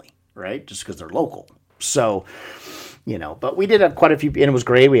family, right? Just because they're local. So, but we did have quite a few, and it was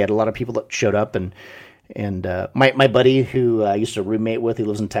great. We had a lot of people that showed up, and my buddy who I used to roommate with, who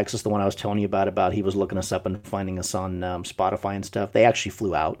lives in Texas, the one I was telling you about, he was looking us up and finding us on Spotify and stuff. They actually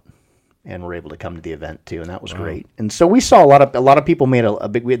flew out and were able to come to the event too, and that was great. And so we saw a lot of people made a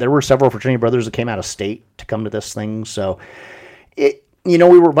big. There were several fraternity brothers that came out of state to come to this thing. So we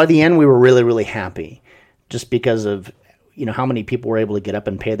were, by the end, we were really, really happy, just because of how many people were able to get up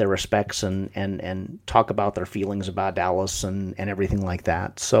and pay their respects and talk about their feelings about Dallas and everything like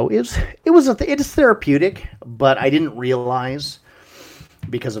that. So it is therapeutic, but I didn't realize,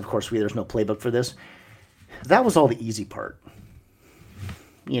 because of course there's no playbook for this, that was all the easy part.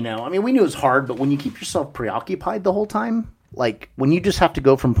 I mean, we knew it was hard, but when you keep yourself preoccupied the whole time, like when you just have to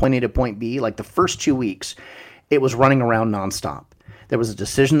go from point A to point B, like the first 2 weeks, it was running around nonstop. There was a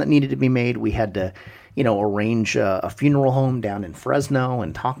decision that needed to be made. We had to, arrange a funeral home down in Fresno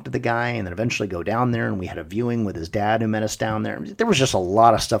and talk to the guy, and then eventually go down there. And we had a viewing with his dad who met us down there. There was just a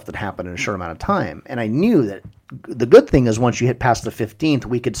lot of stuff that happened in a short amount of time. And I knew that the good thing is once you hit past the 15th,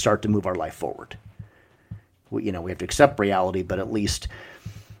 we could start to move our life forward. We have to accept reality, but at least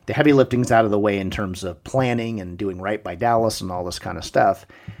the heavy lifting's out of the way in terms of planning and doing right by Dallas and all this kind of stuff.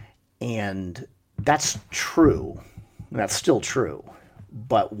 And that's true. That's still true.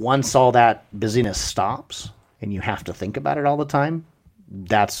 But once all that busyness stops and you have to think about it all the time,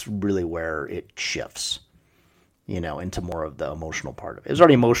 that's really where it shifts, into more of the emotional part of it. It was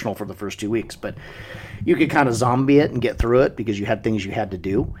already emotional for the first 2 weeks, but you could kind of zombie it and get through it because you had things you had to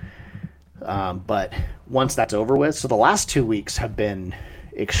do. But once that's over with, so the last 2 weeks have been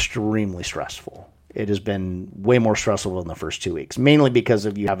extremely stressful. It has been way more stressful than the first 2 weeks, mainly because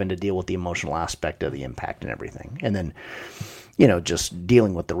of you having to deal with the emotional aspect of the impact and everything. And then, just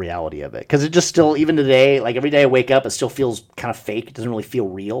dealing with the reality of it. Because it just still, even today, like every day I wake up, it still feels kind of fake. It doesn't really feel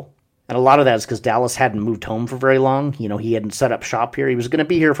real. And a lot of that is because Dallas hadn't moved home for very long. He hadn't set up shop here. He was going to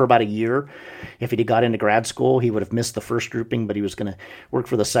be here for about a year. If he'd got into grad school, he would have missed the first grouping, but he was going to work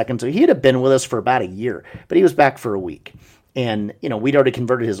for the second. So he'd have been with us for about a year, but he was back for a week. And, we'd already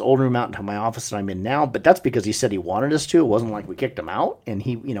converted his old room out into my office that I'm in now, but that's because he said he wanted us to. It wasn't like we kicked him out. And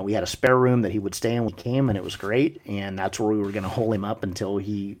we had a spare room that he would stay in when he came, and it was great. And that's where we were going to hole him up until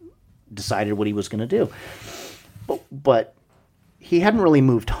he decided what he was going to do. But he hadn't really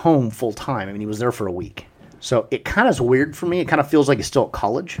moved home full time. I mean, he was there for a week. So it kind of is weird for me. It kind of feels like he's still at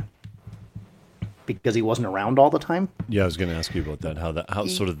college because he wasn't around all the time. Yeah, I was going to ask you about that. How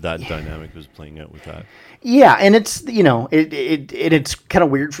sort of that dynamic was playing out with that. Yeah, and it's it's kind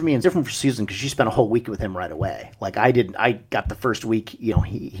of weird for me. And it's different for Susan because she spent a whole week with him right away. Like I didn't. I got the first week.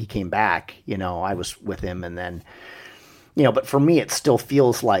 He came back. I was with him, and then But for me, it still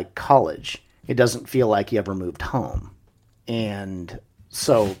feels like college. It doesn't feel like he ever moved home, and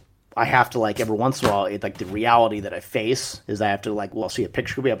so I have to every once in a while, the reality that I face is I have to see a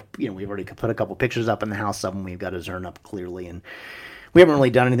picture. We have, we've already put a couple pictures up in the house of him. We've got his urn up clearly, and we haven't really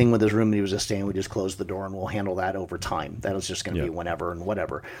done anything with his room that he was just staying. We just closed the door, and we'll handle that over time. That was just going to be whenever and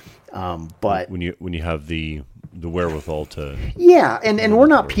whatever. But when you have the wherewithal to, and we're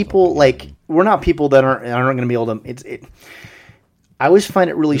not people that aren't going to be able to. I always find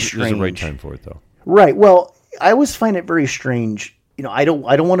it really strange. There's a right time for it, though. Right. Well, I always find it very strange. I don't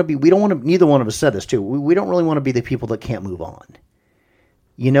want to be. We don't want to. Neither one of us said this too. We don't really want to be the people that can't move on.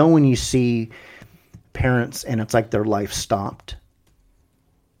 When you see parents and it's like their life stopped.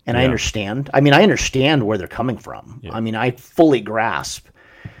 And I understand. I mean, I understand where they're coming from. Yeah. I mean, I fully grasp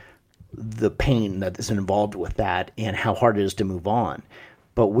the pain that is involved with that and how hard it is to move on.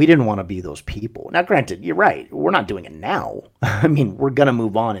 But we didn't want to be those people. Now, granted, you're right. We're not doing it now. I mean, we're going to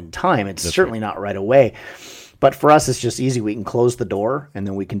move on in time. It's certainly not right away. But for us, it's just easy. We can close the door, and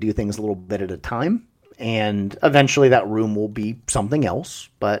then we can do things a little bit at a time. And eventually that room will be something else,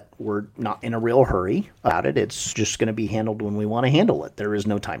 but we're not in a real hurry about it. It's just going to be handled when we want to handle it. There is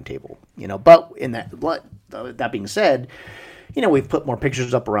no timetable, But that being said, we've put more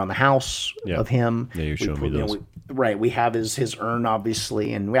pictures up around the house of him. Yeah, you're showing me those. We have his urn,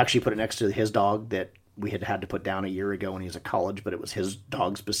 obviously, and we actually put it next to his dog that we had to put down a year ago when he was at college, but it was his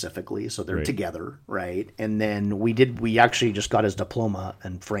dog specifically, so they're together, right? And then we actually just got his diploma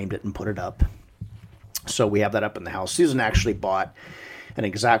and framed it and put it up. So we have that up in the house. Susan actually bought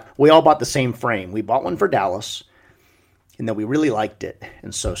we all bought the same frame. We bought one for Dallas, and then we really liked it.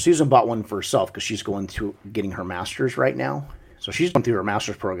 And so Susan bought one for herself because she's going through getting her master's right now. So she's going through her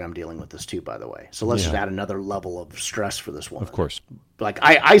master's program dealing with this too, by the way. So let's just add another level of stress for this woman. Of course.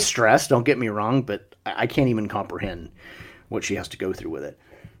 I stress, don't get me wrong, but I can't even comprehend what she has to go through with it.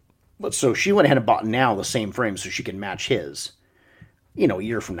 But so she went ahead and bought now the same frame so she can match his. A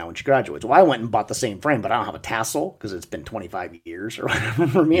year from now when she graduates. Well, I went and bought the same frame, but I don't have a tassel because it's been 25 years or whatever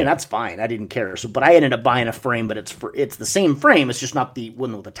for me, and that's fine. I didn't care. So, but I ended up buying a frame, but it's the same frame. It's just not the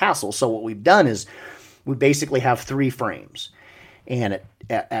one with the tassel. So what we've done is we basically have 3 frames, and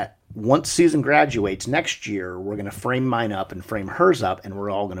at once Susan graduates next year, we're going to frame mine up and frame hers up, and we're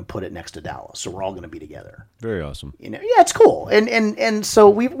all going to put it next to Dallas. So we're all going to be together. Very awesome. It's cool. And so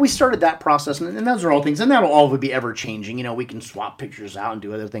we started that process, and those are all things, and that'll all be ever changing. We can swap pictures out and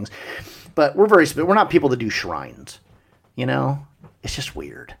do other things, but we're not people that do shrines. It's just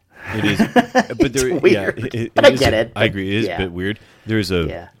weird. It is, but there, weird. But I get it. I agree. It is a bit weird. There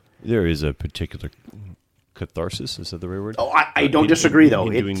is a particular catharsis, is that the right word? Oh, I don't disagree, though.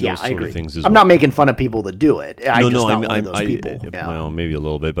 I agree. I'm not making fun of people that do it. I'm one of those people. Well, maybe a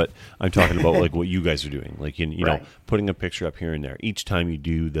little bit, but I'm talking about what you guys are doing, putting a picture up here and there. Each time you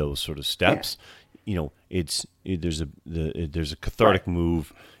do those sort of steps, there's a cathartic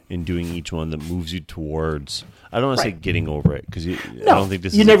move in doing each one that moves you towards. I don't want to say getting over it, because I don't think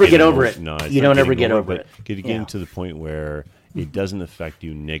this. You is never get over it. No, you don't ever get over it. But getting to the point where it doesn't affect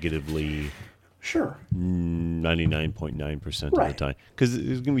you negatively. Sure. 99.9% of the time, because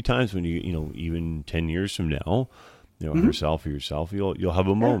there's going to be times when even 10 years from now, herself or yourself, you'll have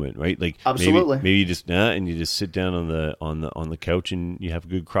a moment, right? Like absolutely. Maybe you just and you just sit down on the couch and you have a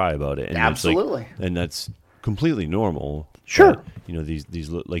good cry about it. And absolutely. And that's completely normal. Sure. But, these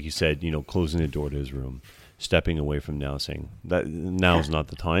like you said, closing the door to his room, stepping away from now, saying that now's not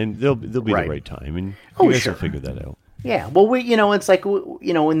the time. There'll be the right time, and you guys will figure that out. Yeah, well, it's like,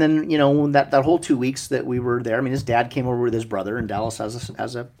 and then that whole 2 weeks that we were there. I mean, his dad came over with his brother, and Dallas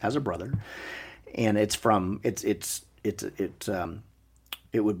has a brother, and it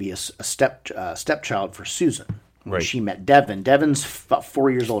would be a stepchild for Susan when she met Devin. Devin's about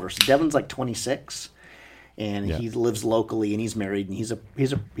 4 years older, so Devin's like 26, and he lives locally, and he's married, and he's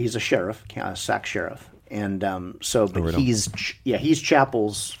a sheriff, Sac sheriff, and he's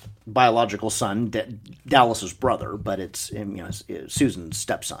Chapel's biological son, Dallas's brother, but it's Susan's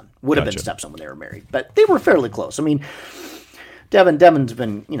stepson. Would have been stepson when they were married, but they were fairly close. I mean, Devin's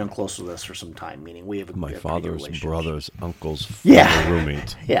been close with us for some time. Meaning we have my father's brother's uncle's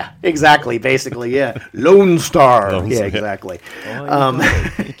roommate. Yeah, exactly. Basically, yeah, Lone Star. Yeah, exactly.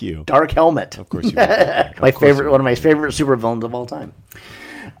 Thank you. Dark Helmet. Of course, one of my favorite supervillains of all time.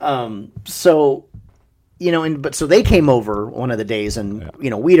 So. So they came over one of the days, and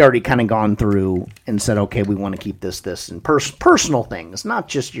we'd already kind of gone through and said, okay, we want to keep this, and personal things, not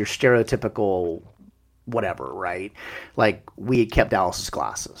just your stereotypical whatever, right? Like we had kept Dallas's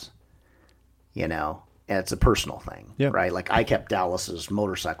glasses, and it's a personal thing, right? Like I kept Dallas's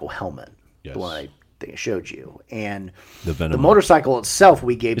motorcycle helmet, the one I think I showed you, and the motorcycle itself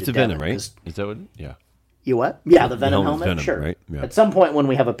we gave to Devin. Venom, right? Is that what? Yeah. You what? Yeah, the Venom helmet. Venom, sure. Right? Yeah. At some point when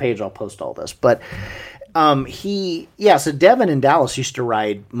we have a page, I'll post all this. But so Devin and Dallas used to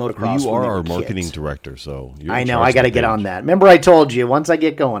ride motocross. Well, you are our kids. Marketing director, so I know I got to get on that. Remember, I told you once I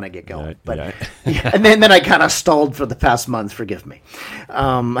get going, I get going. And then I kind of stalled for the past month. Forgive me.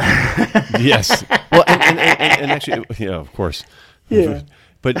 Yes. Well, and actually, of course. Yeah.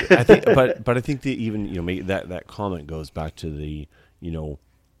 But I think, but I think that even that comment goes back to the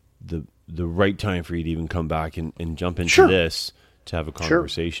the right time for you to even come back and jump into this to have a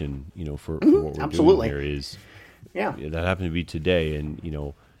conversation. For what we're doing here is that happened to be today, and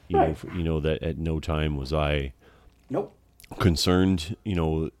that at no time was I concerned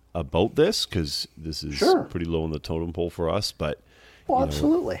about this, because this is pretty low on the totem pole for us, but. Well,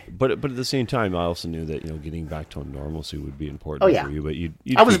 absolutely. But at the same time, I also knew that getting back to normalcy would be important for you. But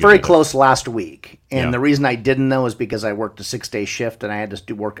I was very close last week, and the reason I didn't know is because I worked a 6-day shift, and I had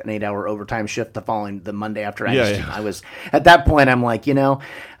to work an 8-hour overtime shift the Monday after. I was at that point. I'm like,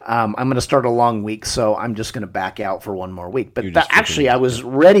 I'm going to start a long week, so I'm just going to back out for one more week. But actually, I was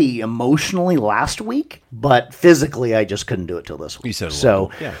ready emotionally last week, but physically, I just couldn't do it till this week. You said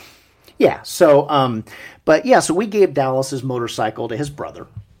so. Yeah. Yeah. So, so we gave Dallas his motorcycle to his brother.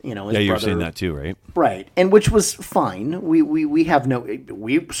 His brother, you were saying that too, right? Right, and which was fine. We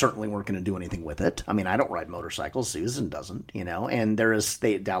certainly weren't going to do anything with it. I mean, I don't ride motorcycles. Susan doesn't, and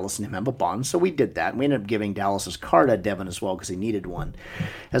Dallas and him have a bond, so we did that. And we ended up giving Dallas's car to Devin as well because he needed one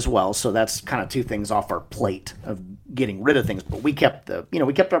as well. So that's kind of two things off our plate of getting rid of things. But we kept our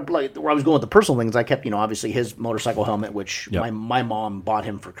where I was going with the personal things. I kept obviously his motorcycle helmet, which my mom bought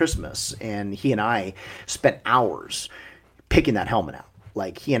him for Christmas, and he and I spent hours picking that helmet out.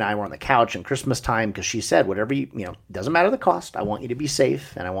 Like he and I were on the couch in Christmas time because she said, whatever doesn't matter the cost. I want you to be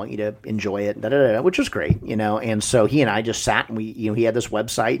safe and I want you to enjoy it, which was great, And so he and I just sat and we, he had this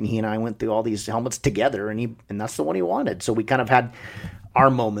website and he and I went through all these helmets together and that's the one he wanted. So we kind of had our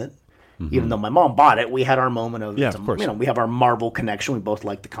moment, even though my mom bought it, we had our moment of, of course. We have our Marvel connection. We both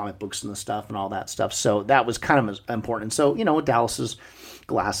like the comic books and the stuff and all that stuff. So that was kind of important. So, Dallas's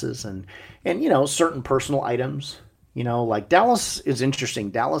glasses and certain personal items. Like Dallas is interesting.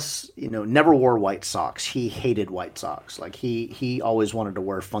 Dallas, never wore white socks. He hated white socks. Like he always wanted to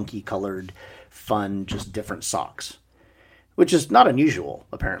wear funky colored, fun, just different socks, which is not unusual.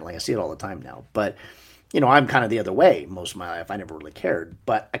 Apparently, I see it all the time now. But I'm kind of the other way most of my life. I never really cared,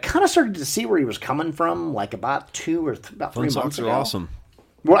 but I kind of started to see where he was coming from. Like about 2 or about 3 months ago. Fun socks are awesome.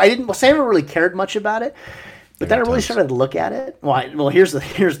 Well, I never really cared much about it. But then I really started to look at it. Well, here's the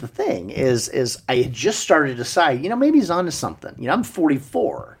thing: is I had just started to decide, maybe he's onto something. I'm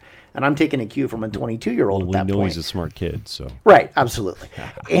 44. And I'm taking a cue from a 22-year-old at that point. We know he's a smart kid, so. Right, absolutely.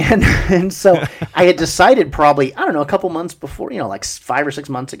 and so I had decided probably, I don't know, a couple months before, like 5 or 6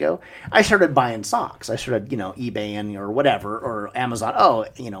 months ago, I started buying socks. I started, eBaying or whatever, or Amazon,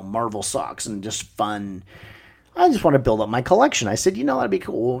 Marvel socks and just fun. I just want to build up my collection. I said, that'd be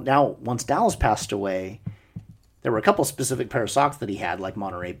cool. Now, once Dallas passed away, there were a couple specific pair of socks that he had, like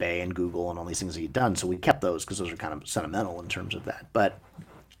Monterey Bay and Google and all these things he'd done. So we kept those because those are kind of sentimental in terms of that. But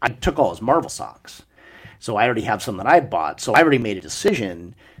I took all his Marvel socks. So I already have some that I bought. So I already made a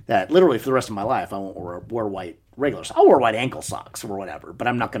decision that literally for the rest of my life, I won't wear white regular socks. I'll wear white ankle socks or whatever, but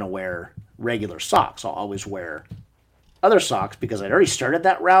I'm not going to wear regular socks. I'll always wear other socks because I'd already started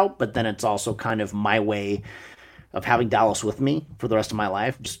that route, but then it's also kind of my way of having Dallas with me for the rest of my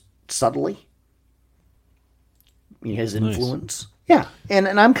life, just subtly. His influence. Nice. Yeah. And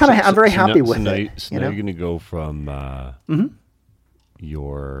I'm I'm very happy with it. So now you're going to go from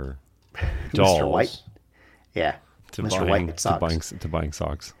your dolls. Mr. White. Yeah. To Mr. White socks. To buying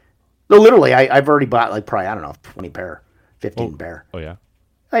socks. No, literally, I've already bought probably, I don't know, 20 pair, 15 pair. Oh, yeah?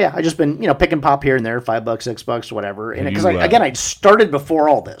 Oh, yeah. I just been, pick and pop here and there, $5, $6, whatever. And because, again, I'd started before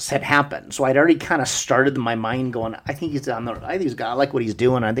all this had happened. So I'd already kind of started in my mind going, I think I like what he's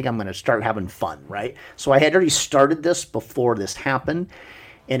doing. I think I'm going to start having fun, right? So I had already started this before this happened.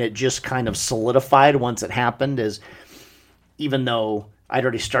 And it just kind of solidified once it happened as even though I'd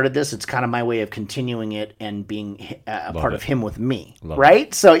already started this, it's kind of my way of continuing it and being a part of him with me,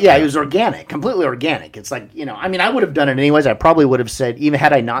 right? So, yeah, it was organic, completely organic. It's like, I would have done it anyways. I probably would have said, even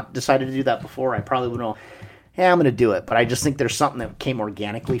had I not decided to do that before, I probably would have, I'm going to do it. But I just think there's something that came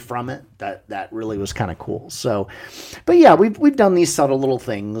organically from it that really was kind of cool. So, but yeah, we've done these subtle little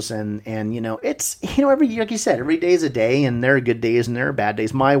things, and it's every, like you said, every day is a day, and there are good days and there are bad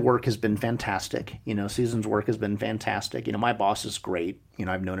days. My work has been fantastic. Susan's work has been fantastic. My boss is great.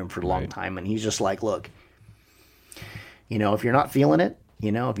 I've known him for a long time, and he's just like, look, if you're not feeling it,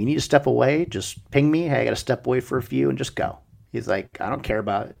 if you need to step away, just ping me. Hey, I got to step away for a few, and just go. He's like, I don't care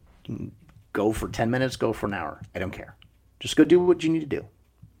about it. You can go for 10 minutes, go for an hour. I don't care. Just go do what you need to do,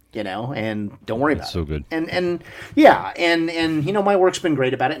 and don't worry about it. So good. And yeah, and my work's been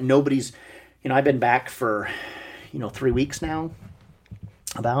great about it. Nobody's, I've been back for, 3 weeks now,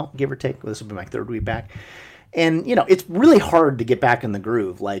 about, give or take. This will be my third week back. And, it's really hard to get back in the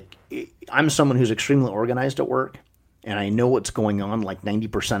groove. Like, I'm someone who's extremely organized at work, and I know what's going on like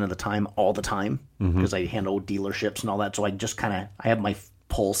 90% of the time, all the time, because I handle dealerships and all that. So I just I have my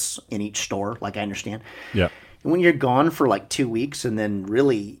pulse in each store, like I understand. Yeah. And when you're gone for like 2 weeks and then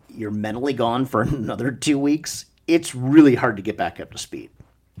really you're mentally gone for another 2 weeks, it's really hard to get back up to speed.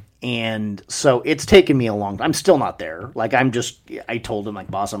 And so it's taken me a long time. I'm still not there. Like I told him, like,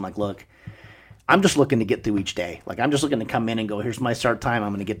 boss, I'm like, look, I'm just looking to get through each day. Like, I'm just looking to come in and go, here's my start time. I'm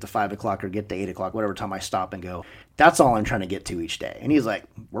going to get to 5 o'clock or get to 8 o'clock, whatever time I stop and go. That's all I'm trying to get to each day. And he's like,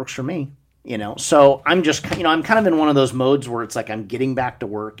 works for me. So I'm just, I'm kind of in one of those modes where it's like I'm getting back to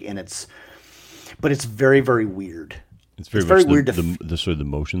work, but it's very, very weird. It's very weird. The sort of the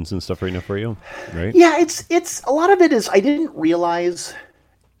motions and stuff right now for you, right? Yeah, it's a lot of it is I didn't realize,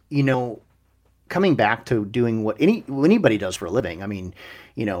 coming back to doing what anybody does for a living. I mean,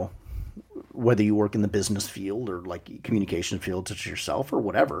 whether you work in the business field or like communication field such as yourself or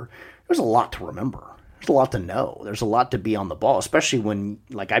whatever, there's a lot to remember. There's a lot to know. There's a lot to be on the ball, especially when,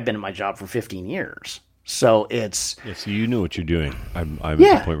 like, I've been in my job for 15 years. So it's... Yeah, so you know what you're doing. I'm at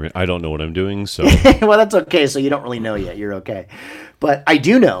the point where I don't know what I'm doing, so... Well, that's okay. So you don't really know yet. You're okay. But I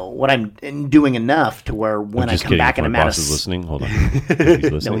do know what I'm doing enough to where when I come back and I'm at a... My boss is listening. Hold on.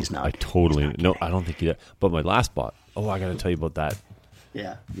 He's listening. No, he's not. I totally... No, I don't think he does. But my last bot... Oh, I got to tell you about that.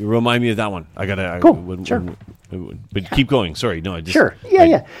 Yeah. You remind me of that one. I got to... Cool. Sure. But keep going. Sorry. No, I just... Sure.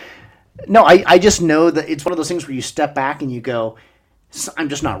 Yeah. No, I just know that it's one of those things where you step back and you go, I'm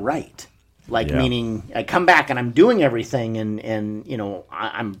just not right. Meaning I come back and I'm doing everything and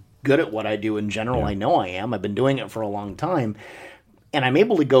I'm good at what I do in general. Yeah. I know I am. I've been doing it for a long time. And I'm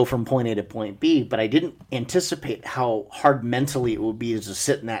able to go from point A to point B, but I didn't anticipate how hard mentally it would be to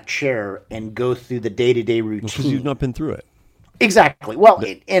sit in that chair and go through the day-to-day routine. Because you've not been through it. Exactly. Well,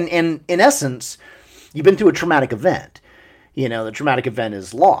 in essence, you've been through a traumatic event. The traumatic event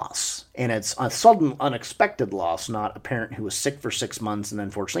is loss, and it's a sudden, unexpected loss, not a parent who was sick for 6 months and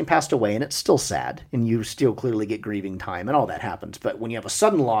unfortunately passed away, and it's still sad, and you still clearly get grieving time, and all that happens. But when you have a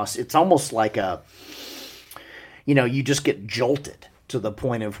sudden loss, it's almost like you just get jolted to the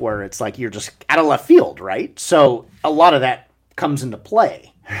point of where it's like you're just out of left field, right? So a lot of that comes into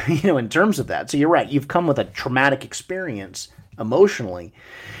play, in terms of that. So you're right. You've come with a traumatic experience emotionally,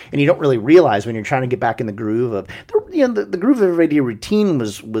 and you don't really realize when you're trying to get back in the groove of, the Groove Everyday routine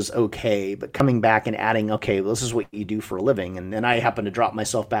was okay, but coming back and adding, okay, well, this is what you do for a living. And then I happened to drop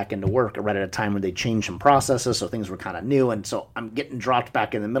myself back into work right at a time when they changed some processes, so things were kind of new. And so I'm getting dropped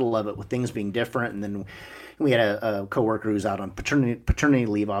back in the middle of it with things being different. And then we had a coworker who's out on paternity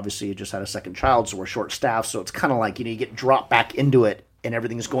leave. Obviously, he just had a second child, so we're short-staffed. So it's kind of like, you get dropped back into it, and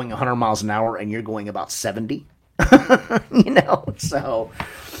everything's going 100 miles an hour, and you're going about 70. So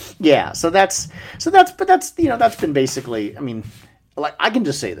yeah, that's been basically, I mean, like, I can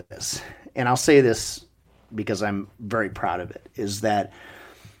just say this, and I'll say this because I'm very proud of it, is that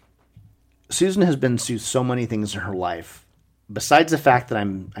Susan has been through so many things in her life. Besides the fact that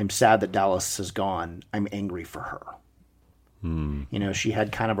I'm sad that Dallas has gone, I'm angry for her. She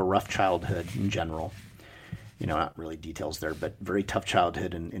had kind of a rough childhood in general. Not really details there, but very tough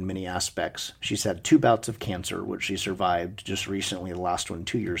childhood in many aspects. She's had 2 bouts of cancer, which she survived just recently, the last one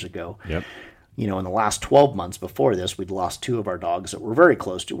 2 years ago. Yep. In the last 12 months before this, we'd lost 2 of our dogs that we're very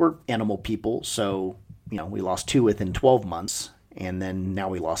close to. We're animal people, so, we lost 2 within 12 months, and then now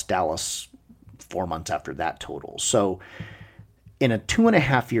we lost Dallas 4 months after that total. So in a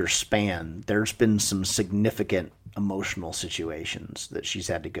 2.5-year span, there's been some significant emotional situations that she's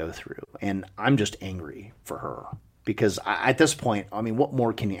had to go through. And I'm just angry for her because at this point, I mean, what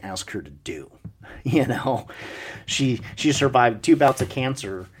more can you ask her to do? She survived 2 bouts of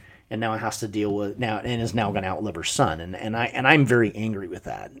cancer and now has to deal with and is now going to outlive her son. And I'm very angry with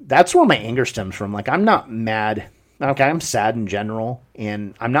that. That's where my anger stems from. Like, I'm not mad. Okay, I'm sad in general,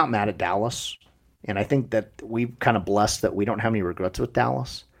 and I'm not mad at Dallas. And I think that we've kind of blessed that we don't have any regrets with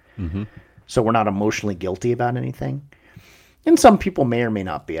Dallas. Mm-hmm. So we're not emotionally guilty about anything. And some people may or may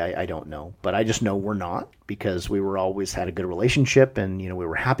not be. I don't know. But I just know we're not, because we were always had a good relationship, and, we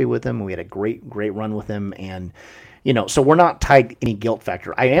were happy with him. We had a great run with him. And, so we're not tied to any guilt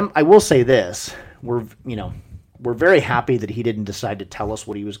factor. I will say this. We're very happy that he didn't decide to tell us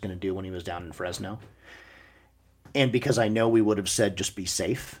what he was going to do when he was down in Fresno. And because I know we would have said, just be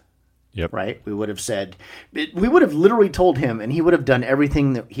safe. Yep. Right? We would have literally told him, and he would have done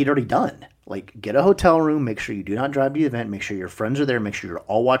everything that he'd already done. Like, get a hotel room, make sure you do not drive to the event, make sure your friends are there, make sure you're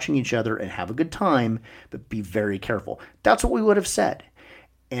all watching each other and have a good time, but be very careful. That's what we would have said.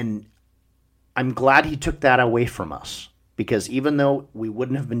 And I'm glad he took that away from us, because even though we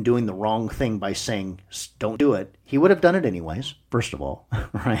wouldn't have been doing the wrong thing by saying, don't do it, he would have done it anyways, first of all,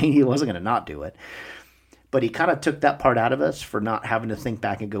 right? He wasn't going to not do it. But he kind of took that part out of us for not having to think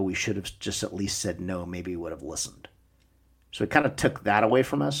back and go, we should have just at least said no, maybe he would have listened. So he kind of took that away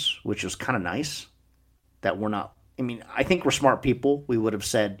from us, which was kind of nice. That we're not, I mean, I think we're smart people. We would have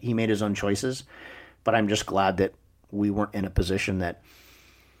said he made his own choices. But I'm just glad that we weren't in a position that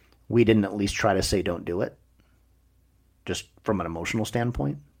we didn't at least try to say don't do it. Just from an emotional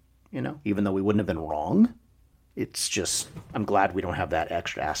standpoint, even though we wouldn't have been wrong. It's just, I'm glad we don't have that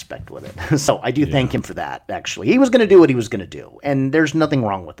extra aspect with it. So I do thank him for that, actually. He was going to do what he was going to do, and there's nothing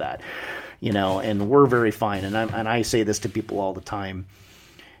wrong with that, and we're very fine. And I say this to people all the time,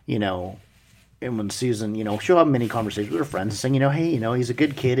 and when Susan, she'll have many conversations with her friends saying, hey, he's a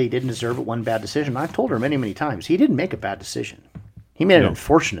good kid. He didn't deserve it, one bad decision. I've told her many, many times, he didn't make a bad decision. He made an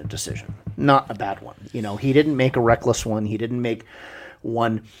unfortunate decision, not a bad one. He didn't make a reckless one. He didn't make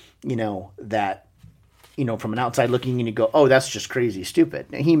one, that, from an outside looking in, you go, oh, that's just crazy stupid.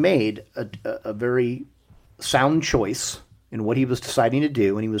 He made a very sound choice in what he was deciding to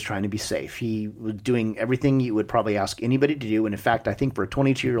do, and he was trying to be safe. He was doing everything you would probably ask anybody to do. And in fact, I think for a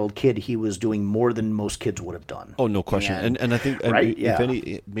 22-year-old kid, he was doing more than most kids would have done. Oh, no question. And I think, right? if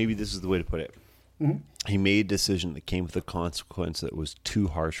any, maybe this is the way to put it. Mm-hmm. He made a decision that came with a consequence that was too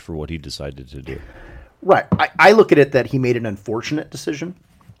harsh for what he decided to do. Right. I look at it that he made an unfortunate decision,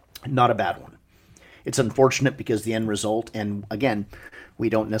 not a bad one. It's unfortunate because the end result, and again, we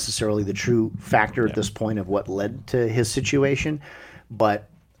don't necessarily the true factor at this point of what led to his situation, but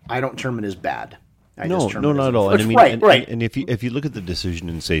I don't term it as bad. No, not at all. And I mean, right. And if you look at the decision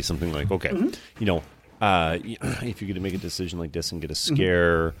and say something like, okay, if you're going to make a decision like this and get a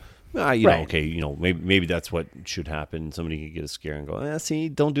scare, maybe that's what should happen. Somebody could get a scare and go, see,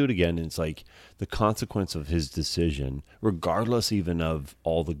 don't do it again. And it's like the consequence of his decision, regardless even of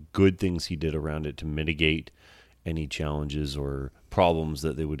all the good things he did around it to mitigate any challenges or problems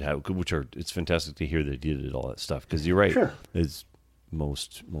that they would have, it's fantastic to hear that he did all that stuff. Because you're right, sure.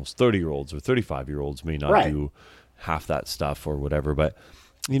 Most 30-year-olds or 35-year-olds may not do half that stuff or whatever, but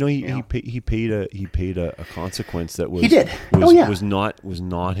he paid a consequence that was was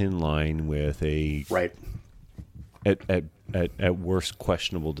not in line with a at worst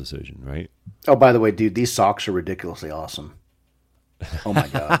questionable decision, right? Oh, by the way, dude, these socks are ridiculously awesome. Oh my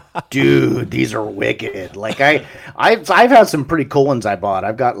god, dude, these are wicked. Like I've had some pretty cool ones I bought.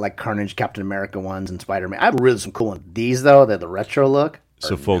 I've got like Carnage, Captain America ones, and Spider-Man. I have really some cool ones. These though, they're the retro look.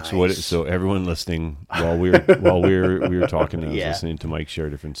 So folks, nice. so everyone listening while we were talking, I was listening to Mike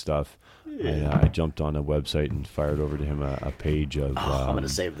share different stuff. I jumped on a website and fired over to him a page of. I'm gonna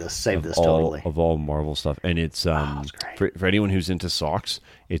save this totally of all Marvel stuff, and it's great. for anyone who's into socks,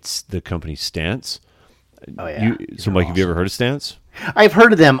 it's the company Stance. Oh yeah. So Mike, have you ever heard of Stance? I've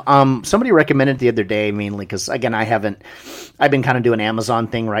heard of them. Somebody recommended it the other day, mainly because again, I've been kind of doing Amazon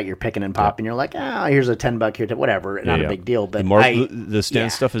thing, right? You're picking and popping. You're like, here's a $10 here, whatever. Not a big deal. But the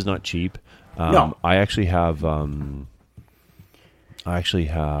Stance stuff is not cheap. No. I actually have a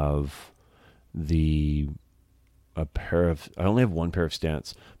pair of. I only have one pair of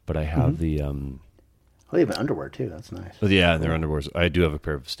Stance, but I have the. Oh, they have an underwear too. That's nice. Oh, yeah, they're underwears. I do have a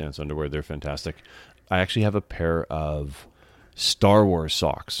pair of Stance underwear. They're fantastic. I actually have a pair of Star Wars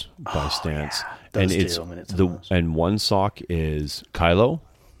socks by Stance, and and one sock is Kylo,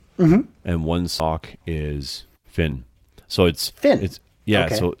 and one sock is Finn. So it's Finn. It's yeah.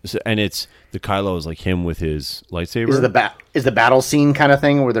 Okay. So and it's the Kylo is like him with his lightsaber. Is the battle scene kind of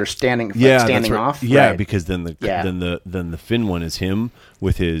thing where they're standing standing off? Yeah, right. because then the Finn one is him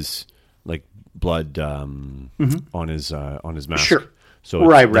with his like blood on his mask. Sure. So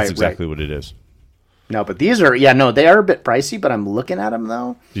that's exactly what it is. No, but these are they are a bit pricey, but I'm looking at them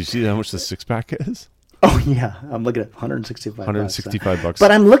though. Do you see how much the 6-pack is? Oh yeah, I'm looking at $165.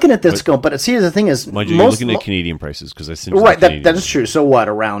 But I'm looking at this but see, the thing is, mind you, you're looking at Canadian prices because I think that is true. So what,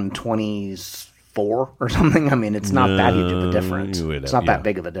 around 24 or something? I mean, it's not that huge of a difference. It's not that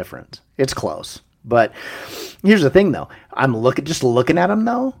big of a difference. It's close. But here's the thing, though. I'm looking at them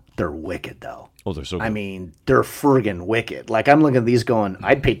though. They're wicked though. Oh, they're so good. I mean, they're friggin' wicked. Like I'm looking at these, going,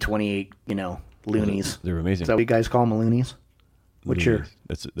 I'd pay 28. Loonies. They're amazing. Is that what you guys call them, loonies? What's your?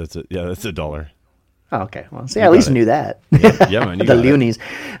 That's $1. Oh, okay. Well, see, I at least knew that. Yeah, man. The loonies.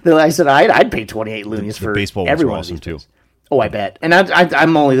 I said I'd pay 28 loonies for baseball everyone. Awesome too. Oh, I bet. And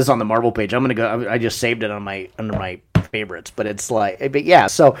I'm only this on the Marvel page. I'm gonna go. I just saved it under my favorites, but it's like, but yeah.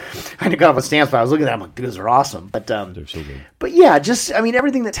 So I got off a Stance, but I was looking at them. I'm like, these are awesome. But they're so good. But yeah, just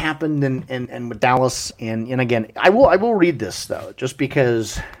everything that's happened and with Dallas and again, I will read this though, just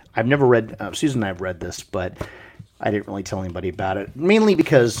because I've never read. Susan and I've read this, but I didn't really tell anybody about it. Mainly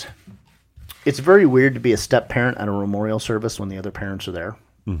because it's very weird to be a step parent at a memorial service when the other parents are there.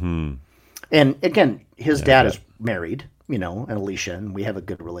 Mm-hmm. And again, his dad is married, and Alicia, and we have a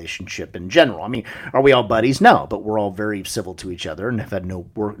good relationship in general. I mean, are we all buddies? No, but we're all very civil to each other and have had no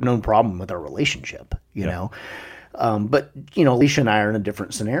problem with our relationship, you know. But, Alicia and I are in a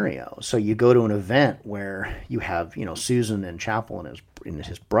different scenario. So you go to an event where you have, Susan and Chapel and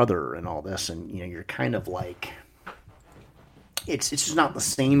his brother and all this, and, you're kind of like, it's just not the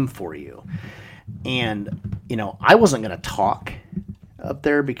same for you. And, I wasn't going to talk up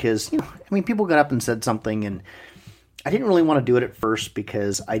there because, people got up and said something, and I didn't really want to do it at first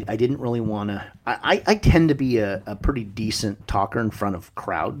because I didn't really want to. I tend to be a pretty decent talker in front of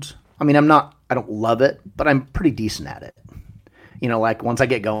crowds. I mean, I don't love it, but I'm pretty decent at it. Like once I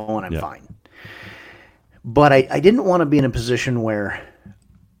get going, I'm fine. But I didn't want to be in a position where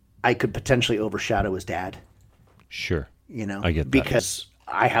I could potentially overshadow his dad. Sure. I get that. Because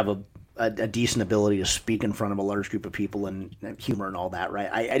I have a decent ability to speak in front of a large group of people and humor and all that,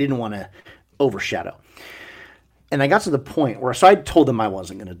 right? I didn't want to overshadow. And I got to the point where, so I told them I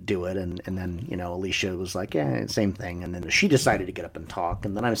wasn't going to do it. And then, Alicia was like, yeah, same thing. And then she decided to get up and talk.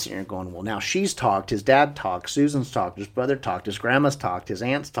 And then I was sitting here going, well, now she's talked, his dad talked, Susan's talked, his brother talked, his grandma's talked, his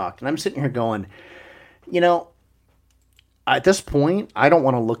aunt's talked. And I'm sitting here going, at this point, I don't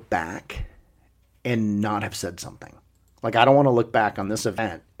want to look back and not have said something. Like, I don't want to look back on this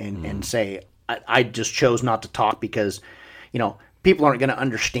event and say, I just chose not to talk because, people aren't going to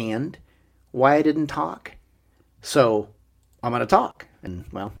understand why I didn't talk. So I'm going to talk. And,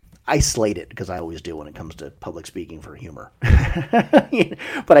 well, I slate it because I always do when it comes to public speaking for humor.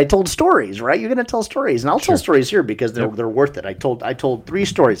 But I told stories, right? You're going to tell stories. And I'll tell stories here because they're worth it. I told 3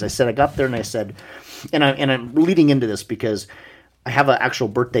 stories. I said, I got up there and I said, and I'm leading into this because I have an actual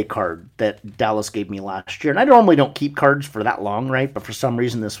birthday card that Dallas gave me last year. And I normally don't keep cards for that long, right? But for some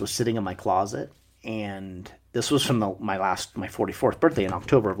reason, this was sitting in my closet. And this was from my 44th birthday in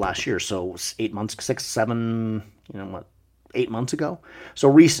October of last year. So it was 8 months, 6, 7, 8 months ago. So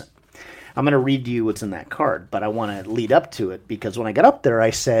recent. I'm going to read you what's in that card, but I want to lead up to it because when I got up there, I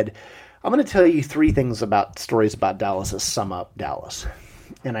said, I'm going to tell you 3 stories about Dallas that sum up Dallas.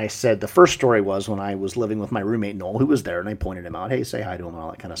 And I said, the first story was when I was living with my roommate, Noel, who was there, and I pointed him out, hey, say hi to him and all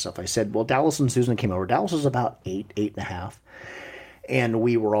that kind of stuff. I said, well, Dallas and Susan came over. Dallas was about 8.5. And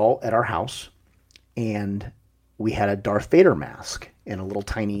we were all at our house, and we had a Darth Vader mask and a little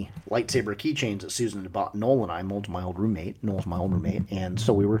tiny lightsaber keychains that Susan had bought Noel and I. Noel's my old roommate. And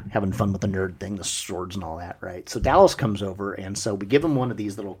so we were having fun with the nerd thing, the swords and all that, right? So Dallas comes over, and so we give him one of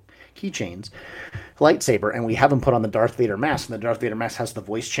these little keychains, lightsaber, and we have him put on the Darth Vader mask. And the Darth Vader mask has the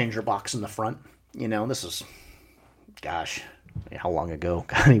voice changer box in the front. You know, this is, gosh, how long ago?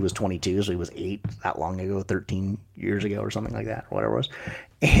 God, he was 22, so he was 8 that long ago, 13 years ago or something like that, or whatever it was.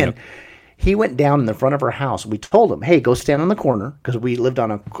 And he went down in the front of our house. We told him, hey, go stand on the corner, because we lived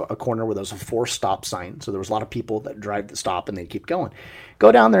on a corner where there was a 4-stop sign. So there was a lot of people that drive the stop and they'd keep going.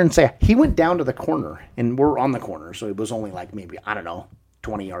 Go down there and say, he went down to the corner, and we're on the corner. So it was only like maybe, I don't know,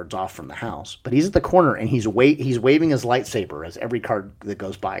 20 yards off from the house. But he's at the corner, and he's waving his lightsaber as every car that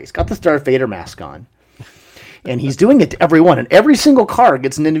goes by. He's got this Darth Vader mask on, and he's doing it to everyone. And every single car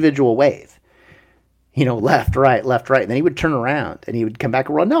gets an individual wave. You know, left, right. And then he would turn around and he would come back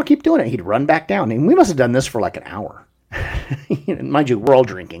and run. No, keep doing it. He'd run back down. And we must have done this for like an hour. Mind you, we're all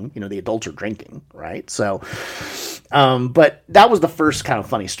drinking. You know, the adults are drinking, right? So, but that was the first kind of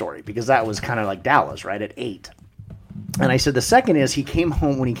funny story, because that was kind of like Dallas, right, at 8. And I said the second is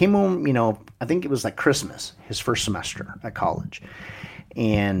when he came home, you know, I think it was like Christmas, his first semester at college.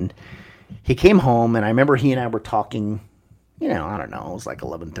 And he came home, and I remember he and I were talking. You know, I don't know, it was like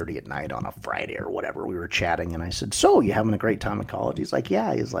 11:30 at night on a Friday or whatever. We were chatting, and I said, so, you having a great time at college? He's like,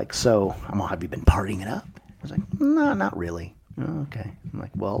 yeah. He's like, so, have you been partying it up? I was like, no, not really. Oh, okay. I'm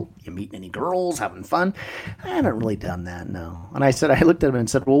like, well, you meeting any girls, having fun? I haven't really done that, no. And I looked at him and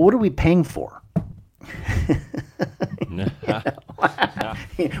said, well, what are we paying for?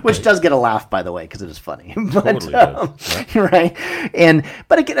 Which does get a laugh, by the way, because it is funny. But, totally does. Right?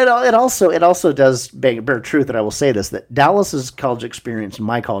 But again, it also does bear truth that I will say this, that Dallas's college experience and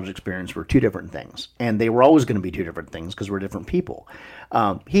my college experience were two different things, and they were always going to be two different things because we're different people.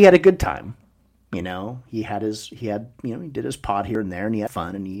 He had a good time. You know, he did his pot here and there, and he had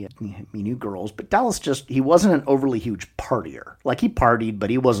fun, and he knew girls. But Dallas he wasn't an overly huge partier. Like, he partied, but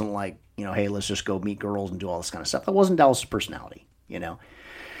he wasn't like, you know, hey, let's just go meet girls and do all this kind of stuff. That wasn't Dallas' personality, you know.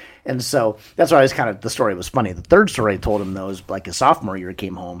 And so that's why the story was funny. The third story I told him, though, is like his sophomore year, he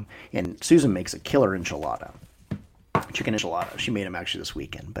came home, and Susan makes a killer enchilada. Chicken enchilada. She made him actually this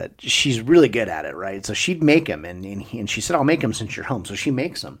weekend, but she's really good at it, right? So she'd make him, and she said, I'll make him since you're home. So she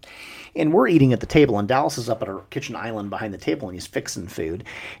makes him. And we're eating at the table, and Dallas is up at our kitchen island behind the table, and he's fixing food.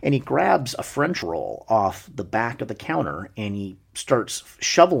 And he grabs a French roll off the back of the counter, and he starts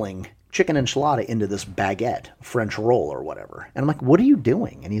shoveling chicken enchilada into this baguette, French roll or whatever. And I'm like, what are you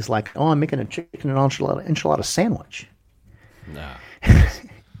doing? And he's like, oh, I'm making a chicken enchilada sandwich. Nah. And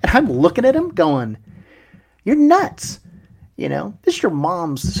I'm looking at him going, you're nuts. You know, this is your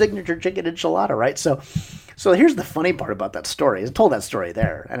mom's signature chicken enchilada, right? So here's the funny part about that story. I told that story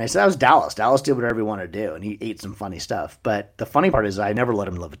there. And I said, that was Dallas. Dallas did whatever he wanted to do, and he ate some funny stuff. But the funny part is I never let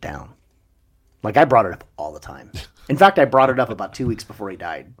him live it down. Like, I brought it up all the time. In fact, I brought it up about 2 weeks before he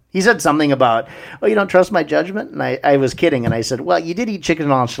died. He said something about, oh, you don't trust my judgment? And I was kidding, and I said, well, you did eat chicken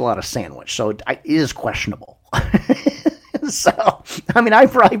enchilada sandwich, so it is questionable. So, I mean, I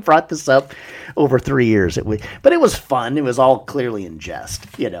brought this up over 3 years. But it was fun. It was all clearly in jest,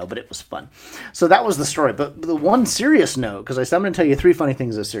 you know, but it was fun. So that was the story. But the one serious note, because I said I'm going to tell you 3 funny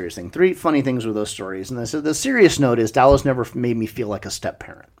things, a serious thing. 3 funny things with those stories. And I said the serious note is Dallas never made me feel like a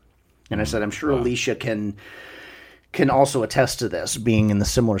step-parent. And I said, I'm sure Alicia can also attest to this, being in the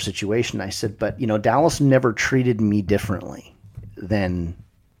similar situation. I said, but, you know, Dallas never treated me differently than,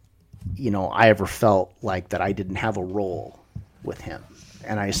 you know, I ever felt like that I didn't have a role with him.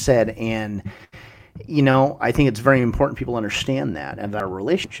 And I said, and, you know, I think it's very important people understand that, and that our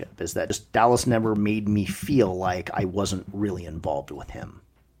relationship is that just Dallas never made me feel like I wasn't really involved with him,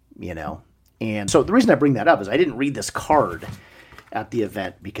 you know. And so the reason I bring that up is I didn't read this card at the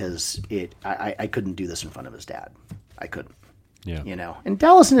event because I couldn't do this in front of his dad. I couldn't. Yeah. You know. And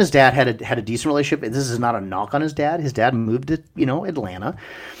Dallas and his dad had a decent relationship. This is not a knock on his dad. His dad moved to, you know, Atlanta.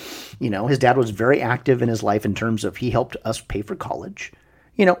 You know, his dad was very active in his life in terms of he helped us pay for college.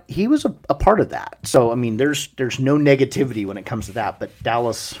 You know, he was a part of that. So, I mean, there's no negativity when it comes to that. But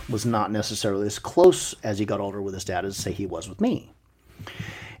Dallas was not necessarily as close as he got older with his dad as, say, he was with me.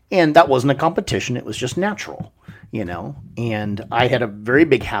 And that wasn't a competition. It was just natural, you know. And I had a very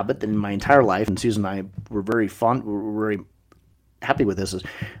big habit that in my entire life, and Susan and I were very happy with this, is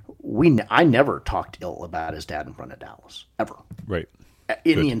I never talked ill about his dad in front of Dallas, ever. Right.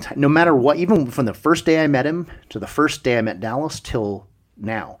 In the entire, no matter what, even from the first day I met him to the first day I met Dallas till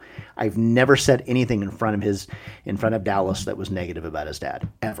now, I've never said anything in front of Dallas that was negative about his dad,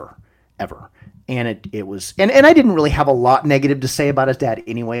 ever. ever. And it was, and I didn't really have a lot negative to say about his dad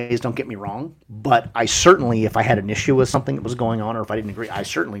anyways, don't get me wrong. But I certainly, if I had an issue with something that was going on or if I didn't agree, I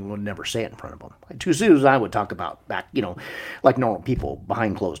certainly would never say it in front of him. To Susan, I would talk about back, like normal people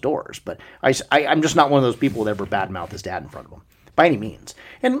behind closed doors. But I'm just not one of those people that ever badmouth his dad in front of him by any means.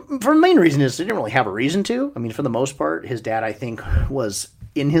 And for the main reason is they didn't really have a reason to. I mean, for the most part, his dad, I think, was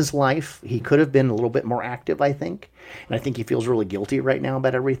in his life. He could have been a little bit more active, I think. And I think he feels really guilty right now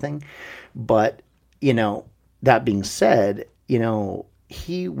about everything. But, that being said,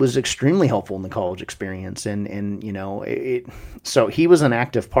 he was extremely helpful in the college experience. So he was an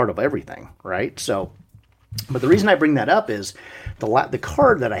active part of everything, right? So, but the reason I bring that up is the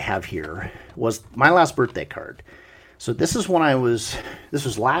card that I have here was my last birthday card. So this is this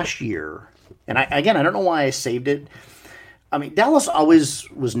was last year. And I don't know why I saved it. I mean, Dallas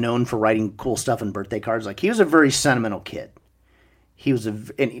always was known for writing cool stuff in birthday cards. Like, he was a very sentimental kid.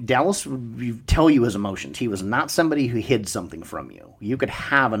 And Dallas would tell you his emotions. He was not somebody who hid something from you. You could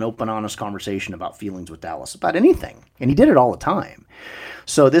have an open, honest conversation about feelings with Dallas about anything. And he did it all the time.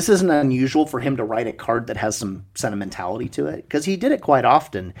 So this isn't unusual for him to write a card that has some sentimentality to it, because he did it quite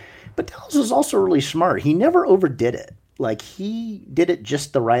often. But Dallas was also really smart. He never overdid it. Like, he did it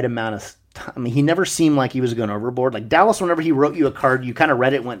just the right amount of time. I mean, he never seemed like he was going overboard. Like, Dallas, whenever he wrote you a card, you kind of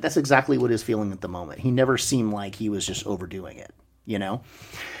read it and went, that's exactly what he's feeling at the moment. He never seemed like he was just overdoing it,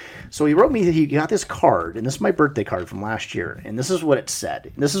 So he wrote me that he got this card, and this is my birthday card from last year, and this is what it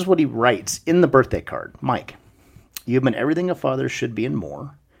said. This is what he writes in the birthday card. Mike, you've been everything a father should be and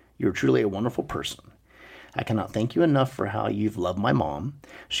more. You're truly a wonderful person. I cannot thank you enough for how you've loved my mom.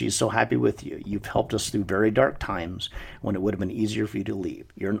 She's so happy with you. You've helped us through very dark times when it would have been easier for you to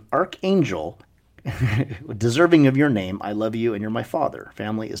leave. You're an archangel, deserving of your name. I love you, and you're my father.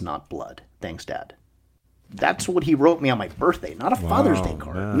 Family is not blood. Thanks, Dad. That's what he wrote me on my birthday, not a Father's Day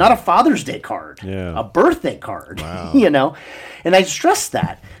card. Man. Not a Father's Day card. Yeah. A birthday card. Wow. And I stress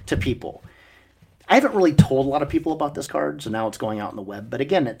that to people. I haven't really told a lot of people about this card, so now it's going out on the web. But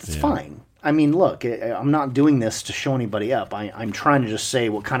again, it's fine. I mean, look, I'm not doing this to show anybody up. I'm trying to just say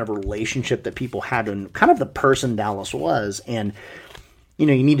what kind of a relationship that people had and kind of the person Dallas was. And, you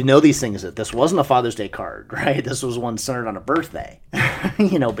need to know these things, that this wasn't a Father's Day card, right? This was one centered on a birthday,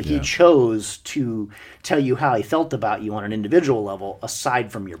 but he chose to tell you how he felt about you on an individual level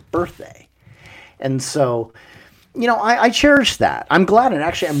aside from your birthday. And so, I cherish that. I'm glad, and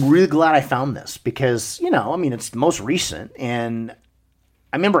actually I'm really glad I found this because, it's the most recent, and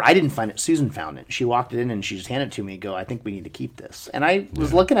I remember I didn't find it. Susan found it. She walked it in and she just handed it to me and go, I think we need to keep this. And I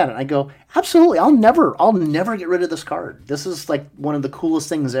was looking at it and I go, absolutely. I'll never get rid of this card. This is like one of the coolest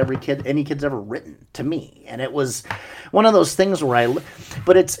things any kid's ever written to me. And it was one of those things where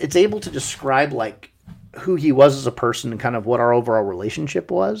but it's able to describe like who he was as a person and kind of what our overall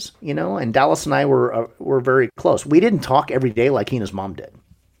relationship was, and Dallas and I were very close. We didn't talk every day like he and his mom did,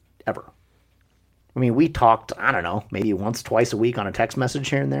 ever. I mean, we talked, I don't know, maybe once, twice a week on a text message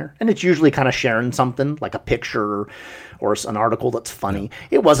here and there. And it's usually kind of sharing something like a picture or an article that's funny.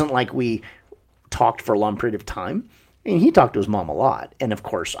 It wasn't like we talked for a long period of time. I mean, he talked to his mom a lot. And of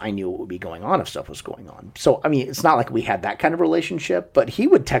course, I knew what would be going on if stuff was going on. So, I mean, it's not like we had that kind of relationship, but he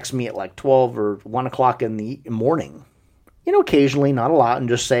would text me at like 12 or 1 o'clock in the morning, occasionally, not a lot, and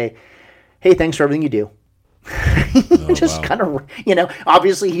just say, hey, thanks for everything you do. Kind of,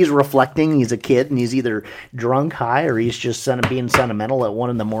 obviously he's reflecting. He's a kid and he's either drunk, high, or he's just being sentimental at 1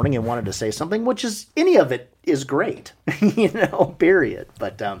 a.m. and wanted to say something, which is, any of it is great, period.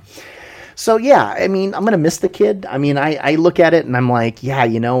 But, so yeah, I mean, I'm going to miss the kid. I mean, I look at it and I'm like, yeah,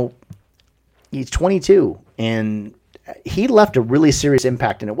 he's 22 and he left a really serious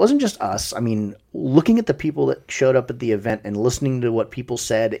impact. And it wasn't just us. I mean, looking at the people that showed up at the event and listening to what people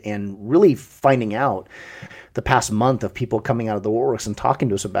said and really finding out the past month of people coming out of the woodworks and talking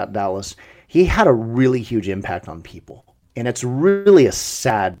to us about Dallas, he had a really huge impact on people. And it's really a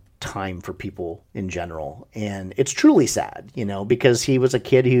sad time for people in general. And it's truly sad, because he was a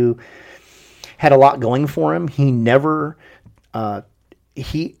kid who had a lot going for him. He never,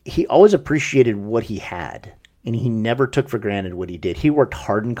 he always appreciated what he had. And he never took for granted what he did. He worked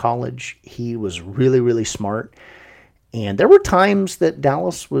hard in college. He was really, really smart. And there were times that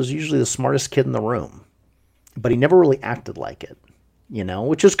Dallas was usually the smartest kid in the room. But he never really acted like it,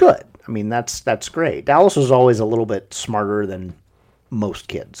 which is good. I mean, that's great. Dallas was always a little bit smarter than most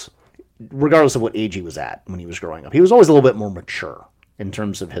kids, regardless of what age he was at when he was growing up. He was always a little bit more mature in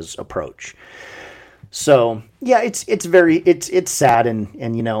terms of his approach. So yeah, it's sad. And,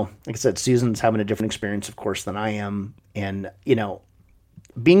 like I said, Susan's having a different experience, of course, than I am. And,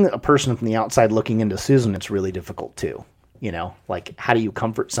 being a person from the outside looking into Susan, it's really difficult too. Like, how do you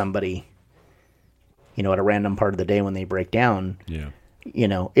comfort somebody at a random part of the day when they break down, Yeah.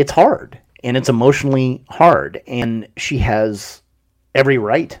 It's hard and it's emotionally hard, and she has every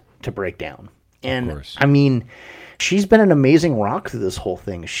right to break down. And I mean, she's been an amazing rock through this whole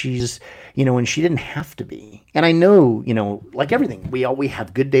thing. She's, and she didn't have to be. And I know, like everything, we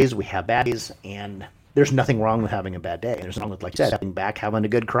have good days, we have bad days, and there's nothing wrong with having a bad day. There's nothing with, like I said, stepping back, having a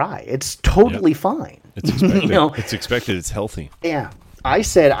good cry. It's totally fine. It's expected. It's expected. It's healthy. Yeah. I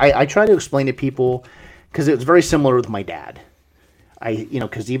said, I try to explain to people, because it was very similar with my dad.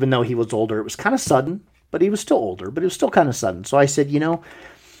 Because even though he was older, it was kind of sudden, but he was still older, but it was still kind of sudden. So I said,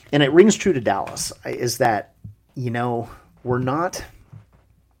 and it rings true to Dallas, is that, we're not,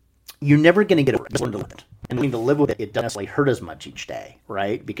 you're never going to get over it. Just learn to live with it. And learning to live with it doesn't necessarily hurt as much each day,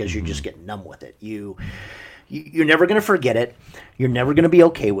 right? Because you just get numb with it. You're never going to forget it. You're never going to be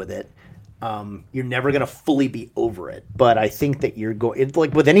okay with it. You're never going to fully be over it. But I think that it's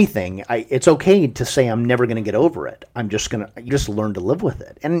like with anything, it's okay to say I'm never going to get over it. You just learn to live with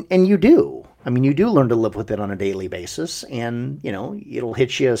it. And you do. I mean, you do learn to live with it on a daily basis. And, it'll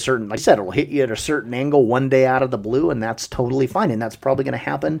hit you like I said, it'll hit you at a certain angle one day out of the blue, and that's totally fine. And that's probably going to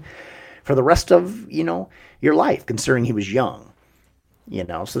happen for the rest of, your life, considering he was young,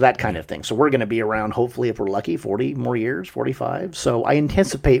 so that kind of thing. So we're going to be around, hopefully, if we're lucky, 40 more years, 45. So I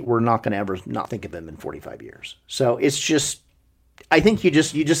anticipate we're not going to ever not think of him in 45 years. So it's just, I think you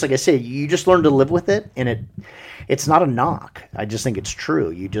just, like I say, you just learn to live with it, and it's not a knock. I just think it's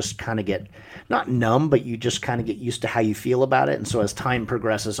true. You just kind of get, not numb, but you just kind of get used to how you feel about it. And so as time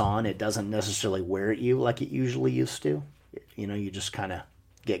progresses on, it doesn't necessarily wear at you like it usually used to. You just kind of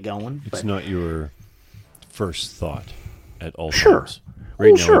get going. It's not your first thought at all sure. times.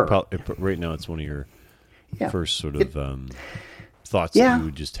 Right now, sure. Right now, it's one of your first sort of thoughts Yeah. that you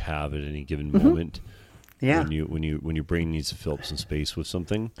would just have at any given moment. Yeah. When your brain needs to fill up some space with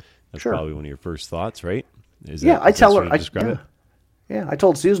something, that's Sure. probably one of your first thoughts, right? I tell her. Describe it. Yeah, I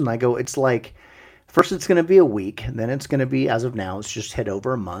told Susan, I go, it's like, first it's going to be a week, then it's going to be, as of now, it's just hit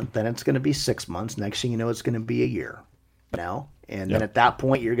over a month, then it's going to be 6 months, next thing you know, it's going to be a year. And then at that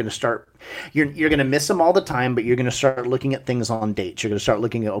point, you're going to start, you're going to miss them all the time, but you're going to start looking at things on dates. You're going to start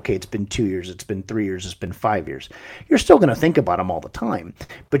looking at, okay, it's been 2 years, it's been 3 years, it's been 5 years. You're still going to think about them all the time,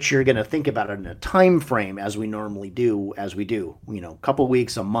 but you're going to think about it in a time frame as we normally do, a couple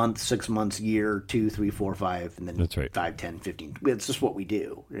weeks, a month, 6 months, year, 2, 3, 4, 5, and then That's right. 5, 10, 15. It's just what we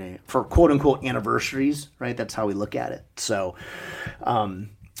do, right? For quote unquote anniversaries, right? That's how we look at it. So,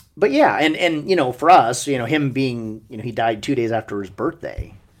 but yeah, and for us, him being, he died 2 days after his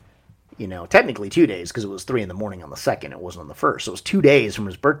birthday, technically 2 days, because it was 3 a.m. on the 2nd, it wasn't on the 1st. So it was 2 days from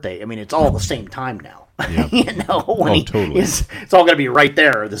his birthday. I mean, it's all the same time now. Yeah. Totally. It's all going to be right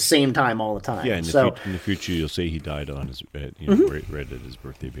there, the same time all the time. Yeah, in the future, you'll say he died on his, right at his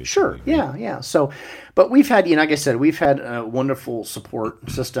birthday, basically. Sure, yeah. So, but we've had, like I said, we've had a wonderful support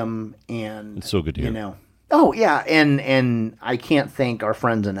system, and it's so good to hear. Oh yeah, and I can't thank our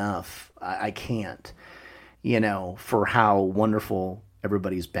friends enough. I can't, for how wonderful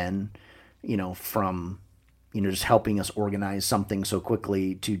everybody's been, from, just helping us organize something so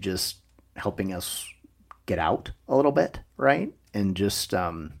quickly to just helping us get out a little bit, right? And just,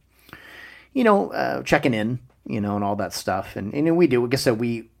 checking in, and all that stuff. And we do, like I said,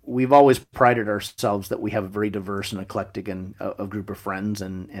 we've always prided ourselves that we have a very diverse and eclectic a group of friends,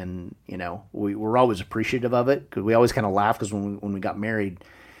 and we're always appreciative of it, because we always kind of laugh, because when we got married,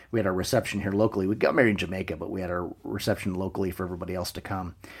 we had our reception here locally. We got married in Jamaica, but we had our reception locally for everybody else to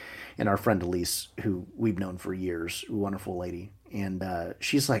come. And our friend Elise, who we've known for years, a wonderful lady, and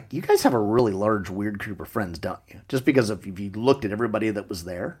she's like, "You guys have a really large, weird group of friends, don't you?" Just because if you looked at everybody that was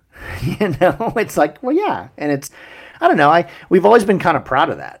there, it's like, well, yeah. And it's, I don't know, we've always been kind of proud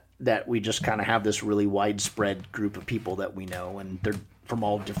of that we just kind of have this really widespread group of people that we know, and they're from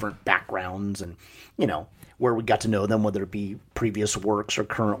all different backgrounds, and where we got to know them, whether it be previous works or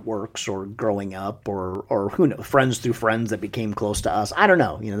current works or growing up or who knows, friends through friends that became close to us. I don't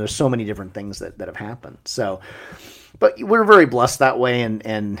know. There's so many different things that have happened. So, but we're very blessed that way.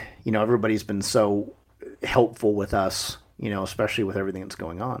 And everybody's been so helpful with us, especially with everything that's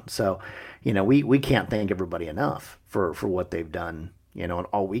going on. So, we can't thank everybody enough for what they've done, and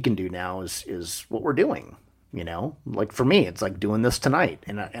all we can do now is what we're doing. Like for me, it's like doing this tonight,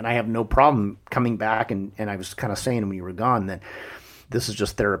 and I have no problem coming back. And I was kind of saying when you were gone that this is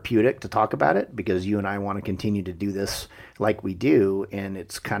just therapeutic to talk about it, because you and I want to continue to do this like we do. And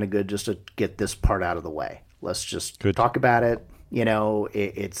it's kind of good just to get this part out of the way. Let's just talk about it.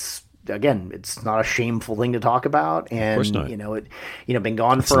 It's, again, it's not a shameful thing to talk about. And, of course not. been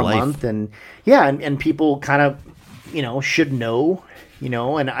gone for a month, and yeah. And people kind of, should know, you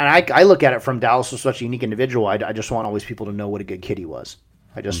know, and I look at it from Dallas as such a unique individual. I just want always people to know what a good kid he was.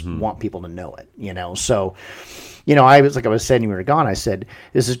 I just want people to know it, you know. So, you know, I was saying when we were gone, I said,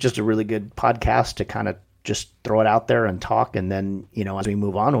 this is just a really good podcast to kind of just throw it out there and talk. And then, you know, as we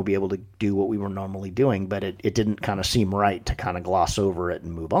move on, we'll be able to do what we were normally doing, but it didn't kind of seem right to kind of gloss over it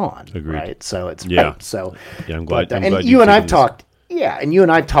and move on. Agreed. Right. So it's right. So yeah, I'm glad. and you and I've talked. Yeah, and you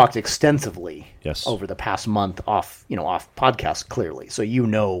and I've talked extensively over the past month off podcast, clearly. So you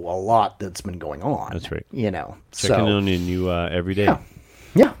know a lot that's been going on. That's right. You know, checking on you every day.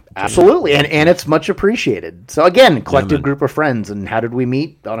 Yeah, absolutely, and it's much appreciated. So again, collective group of friends, and how did we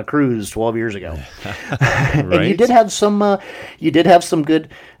meet? On a cruise 12 years ago. And you did have some good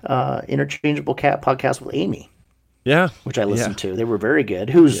interchangeable cat podcasts with Amy. Yeah, which I listened to. They were very good.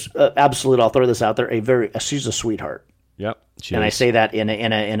 Who's absolute? I'll throw this out there. She's a sweetheart. Yep. And I say that in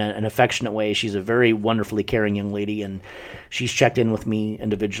an affectionate way. She's a very wonderfully caring young lady, and she's checked in with me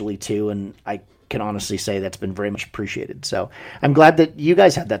individually too. And I can honestly say that's been very much appreciated. So I'm glad that you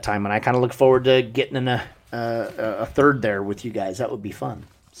guys had that time, and I kind of look forward to getting in a third there with you guys. That would be fun.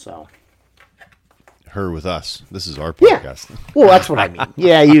 So her with us. This is our podcast. Yeah. Well, that's what I mean.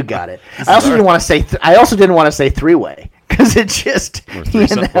 Yeah, you got it. I also didn't want to say three-way because it just or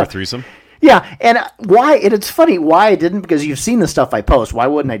threesome. Or threesome. Yeah, and why? It's funny why I didn't, because you've seen the stuff I post. Why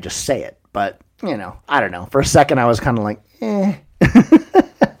wouldn't I just say it? But, you know, I don't know. For a second, I was kind of like, eh.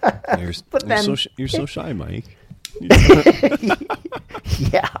 You're so shy, Mike.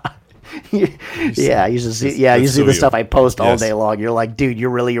 Yeah. Yeah, you see the stuff I post all day long. You're like, dude, you're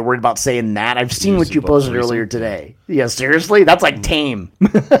worried about saying that? I've seen what you posted earlier today. Yeah, seriously? That's like tame.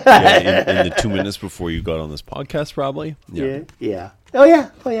 In the 2 minutes before you got on this podcast, probably. Yeah. Oh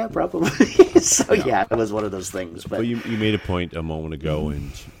yeah, probably. So yeah, it was one of those things. But you made a point a moment ago,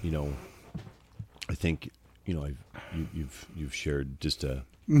 and you know, I think you know you've shared just a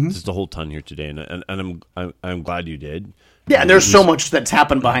whole ton here today, and I'm glad you did. Yeah, and there's so much that's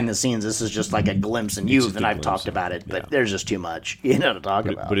happened behind the scenes. This is just like a glimpse, and I've talked about it, but there's just too much, you know, to talk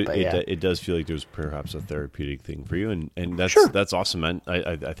about. But it does feel like there's perhaps a therapeutic thing for you, and that's awesome, man.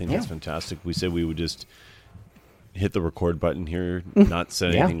 I think that's fantastic. We said we would just hit the record button here, not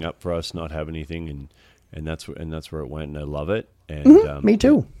set anything up for us, not have anything, and that's where it went, and I love it. And me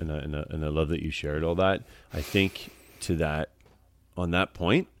too. And I love that you shared all that. I think on that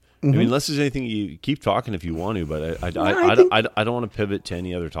point. I mean, unless there's anything, you keep talking if you want to, but I don't want to pivot to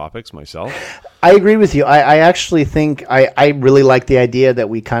any other topics myself. I agree with you. I actually think I really like the idea that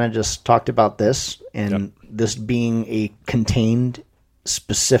we kind of just talked about this, and this being a contained,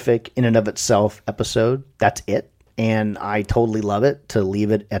 specific, in and of itself episode. That's it. And I totally love it to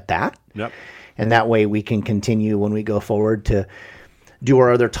leave it at that. Yep. And that way we can continue when we go forward to do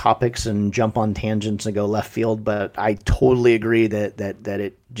our other topics and jump on tangents and go left field. But I totally agree that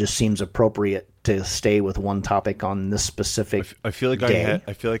it just seems appropriate to stay with one topic on this specific I feel like day.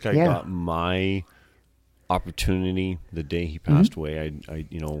 I got my opportunity the day he passed away. I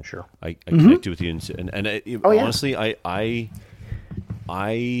connected with you, and honestly, I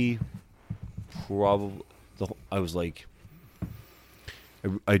probably I was like,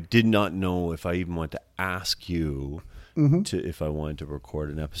 I did not know if I even wanted to ask you if I wanted to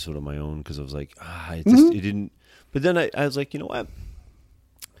record an episode of my own, because I was like, it didn't. But then I was like, you know what?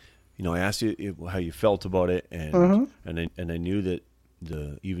 You know, I asked you how you felt about it, and I knew that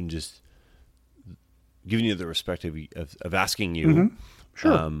even just giving you the respect of asking you,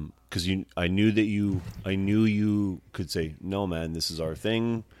 because I knew you could say, no, man, this is our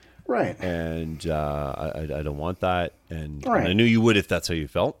thing. Right. And I don't want that. And I knew you would if that's how you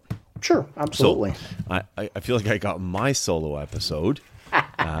felt. Sure, absolutely. So I feel like I got my solo episode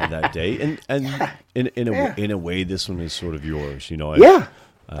that day. And in a way, this one is sort of yours. You know,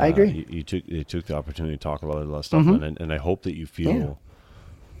 I agree. You took the opportunity to talk about a lot of stuff. And I hope that you feel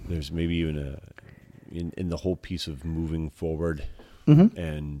there's maybe even in the whole piece of moving forward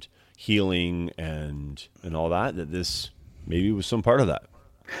and healing and all that this maybe was some part of that.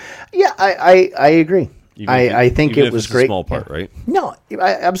 Yeah, I agree. I think it was great. A small part, right? No,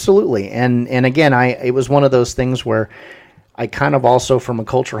 absolutely. And again, it was one of those things where I kind of also, from a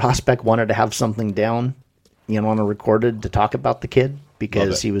cultural aspect, wanted to have something down, on a recorded to talk about the kid,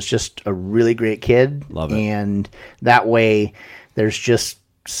 because he was just a really great kid. Love it. And that way, there's just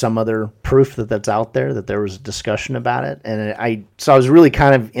some other proof that's out there that there was a discussion about it. And I was really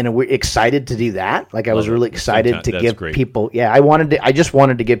kind of excited to do that. Like I was really excited to give people, I just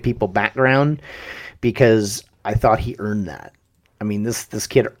wanted to give people background, because I thought he earned that. I mean, this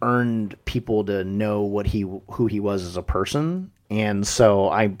kid earned people to know who he was as a person. And so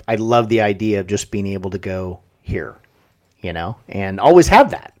I love the idea of just being able to go here, you know, and always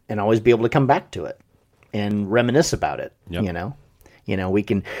have that and always be able to come back to it and reminisce about it, you know. You know, we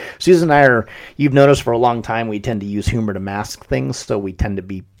can, Susan and I are, you've noticed for a long time, we tend to use humor to mask things. So we tend to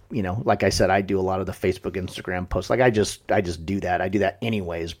be, you know, like I said, I do a lot of the Facebook, Instagram posts. Like I just do that. I do that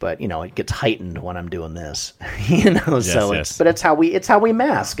anyways, but you know, it gets heightened when I'm doing this, you know, but it's how we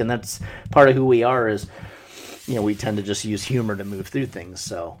mask. And that's part of who we are is, you know, we tend to just use humor to move through things.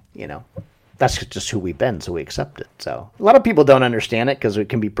 So, you know, that's just who we've been, so we accept it. So a lot of people don't understand it because it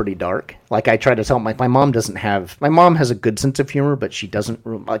can be pretty dark. Like I try to tell my mom has a good sense of humor, but she doesn't.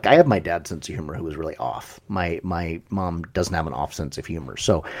 Like I have my dad's sense of humor, who is really off. My mom doesn't have an off sense of humor.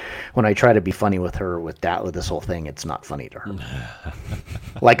 So when I try to be funny with her with this whole thing, it's not funny to her.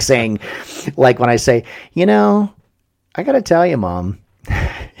 Like when I say, you know, I got to tell you, Mom,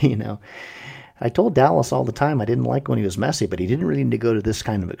 you know, I told Dallas all the time I didn't like when he was messy, but he didn't really need to go to this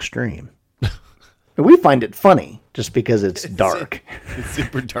kind of extreme. We find it funny just because it's dark. It's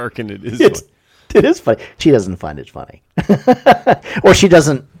super dark, and it is funny. She doesn't find it funny. Or she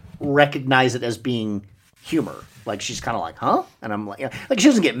doesn't recognize it as being humor. Like she's kind of like, huh? And I'm like she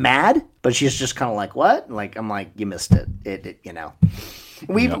doesn't get mad, but she's just kind of like, what? Like I'm like, you missed it. It you know.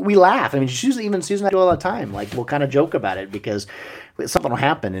 We laugh. I mean, Susan and I do all the time. Like we'll kind of joke about it because something will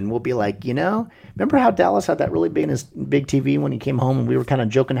happen, and we'll be like, you know, remember how Dallas had that really big TV when he came home, and we were kind of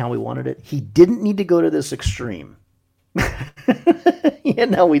joking how we wanted it. He didn't need to go to this extreme. You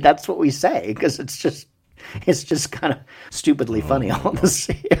know, that's what we say because it's just kind of stupidly funny. All this,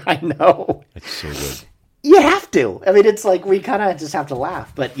 I know. It's so good. You have to. I mean, it's like we kind of just have to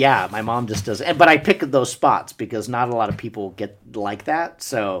laugh. But yeah, my mom just does. But I pick those spots because not a lot of people get like that.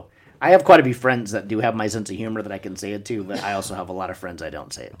 So I have quite a few friends that do have my sense of humor that I can say it to. But I also have a lot of friends I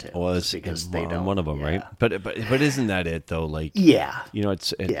don't say it to. Well, it's because they don't. One of them, right? But isn't that it though? Like, yeah, you know,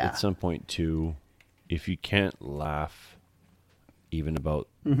 at some point too, if you can't laugh even about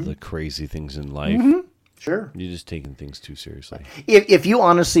the crazy things in life. Sure. You're just taking things too seriously. If you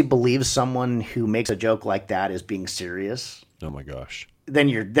honestly believe someone who makes a joke like that is being serious, oh my gosh, then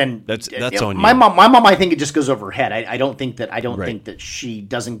that's on you. My mom, I think it just goes over her head. I don't think that she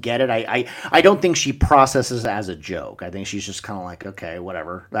doesn't get it. I don't think she processes it as a joke. I think she's just kind of like, okay,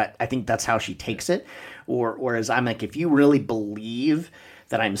 whatever. I think that's how she takes it. Whereas I'm like, if you really believe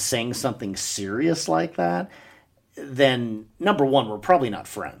that I'm saying something serious like that, then number one, we're probably not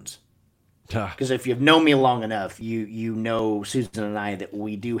friends. Because if you've known me long enough, you know Susan and I that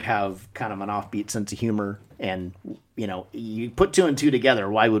we do have kind of an offbeat sense of humor, and you know, you put two and two together.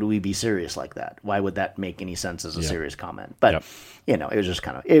 Why would we be serious like that? Why would that make any sense as a serious comment? But you know, it was just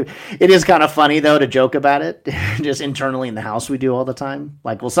kind of it is kind of funny though to joke about it. Just internally in the house, we do all the time.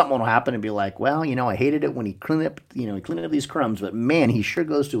 Like, well, something will happen and be like, well, you know, I hated it when he cleaned up these crumbs, but man, he sure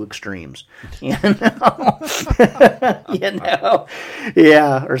goes to extremes. You know, you know,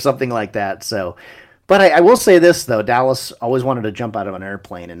 yeah, or something like that. So, but I will say this though, Dallas always wanted to jump out of an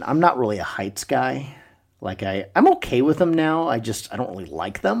airplane, and I'm not really a heights guy. Like I'm okay with them now. I don't really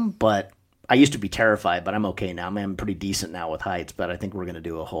like them, but I used to be terrified, but I'm okay now. I'm pretty decent now with heights, but I think we're going to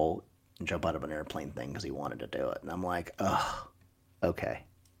do a whole jump out of an airplane thing because he wanted to do it. And I'm like, oh, okay.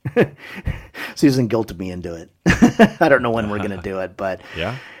 Susan guilted me into it. I don't know when we're going to do it, but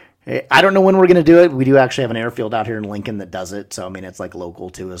yeah. I don't know when we're going to do it. We do actually have an airfield out here in Lincoln that does it. So, I mean, it's like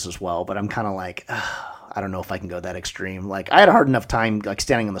local to us as well, but I'm kind of like, I don't know if I can go that extreme. Like I had a hard enough time like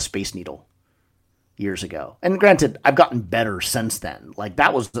standing on the Space Needle years ago. And granted, I've gotten better since then. Like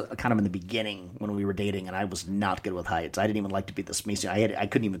that was kind of in the beginning when we were dating, and I was not good with heights. I didn't even like to be the space. I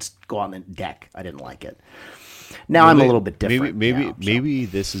couldn't even go on the deck. I didn't like it. Now I'm a little bit different. Maybe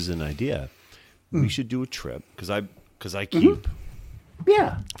this is an idea. We should do a trip because I keep.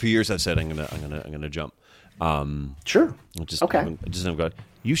 Yeah. For years I've said I'm gonna jump. Sure. Okay.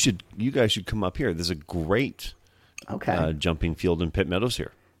 You guys should come up here. There's a great jumping field in Pitt Meadows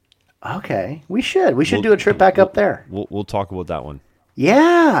here. Okay, we should do a trip back up there. We'll talk about that one.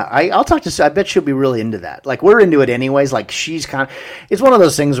 Yeah, I'll talk to. I bet she'll be really into that. Like we're into it anyways. Like she's kind of. It's one of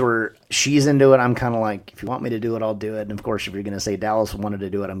those things where she's into it. I'm kind of like, if you want me to do it, I'll do it. And of course, if you're going to say Dallas wanted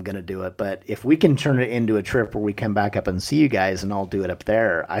to do it, I'm going to do it. But if we can turn it into a trip where we come back up and see you guys and I'll do it up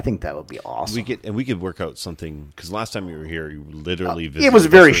there, I think that would be awesome. We could work out something because last time you were here, you literally visited. It was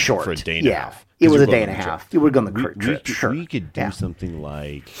very short for a day and a half. It was a day and a half. You were going the trip. Sure. We could do something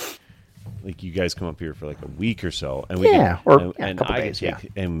like you guys come up here for like a week or so, and a couple days,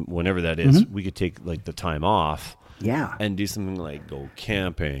 and whenever that is, we could take like the time off, and do something like go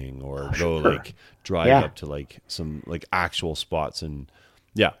camping or go like drive up to like some like actual spots and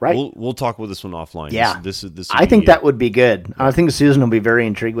Yeah, right. We'll talk about this one offline. Yeah, this. I think that would be good. I think Susan will be very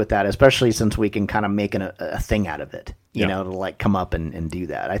intrigued with that, especially since we can kind of make a thing out of it. You know, to like come up and do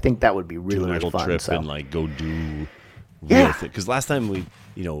that. I think that would be really fun. Trip and like go do. Because last time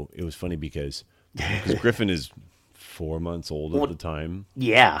it was funny because Griffin is 4 months old at the time.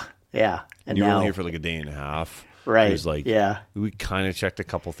 Yeah, and you were only here for like a day and a half. Right. It was like we kind of checked a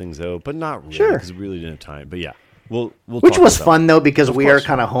couple things out, but not really because we really didn't have time. But yeah. Which was fun though, because we are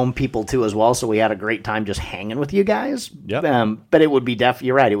kind of home people too as well, so we had a great time just hanging with you guys. Yeah. But it would be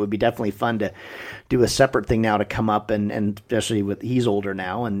you're right. It would be definitely fun to do a separate thing now to come up and especially with he's older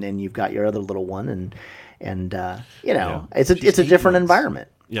now, and you've got your other little one, and it's a different environment.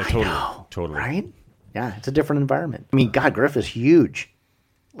 Yeah, totally. Right? Yeah, it's a different environment. I mean, God, Griff is huge.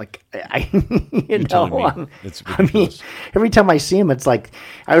 Like it's ridiculous. I mean, every time I see him, it's like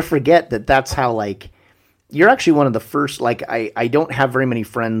I forget that's how like. You're actually one of the first, like, I don't have very many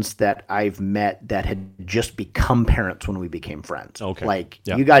friends that I've met that had just become parents when we became friends. Okay. Like,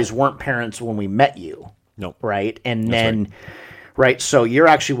 you guys weren't parents when we met you. No. Right? And then, right, so you're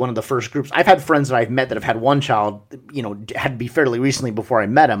actually one of the first groups. I've had friends that I've met that have had one child, had to be fairly recently before I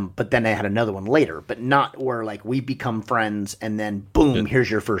met him, but then they had another one later. But not where, like, we become friends and then, boom, here's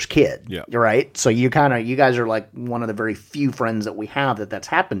your first kid. Yeah. Right? So you guys are like one of the very few friends that we have that's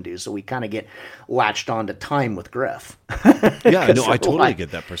happened to. So we kind of get latched on to time with Griff. Yeah, no, I totally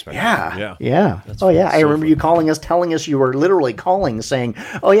get that perspective. Yeah. I remember you telling us you were literally calling saying,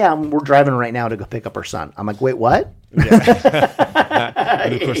 oh yeah, we're driving right now to go pick up our son. I'm like, wait, what? And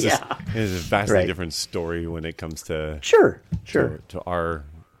of course, this is a vastly different story when it comes to to our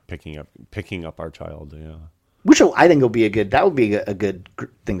picking up our child. Yeah, which I think would be a good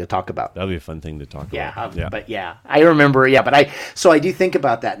thing to talk about. That'll be a fun thing to talk about. But I remember. Yeah, but I do think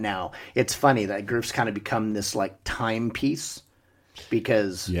about that now. It's funny that groups kind of become this like timepiece.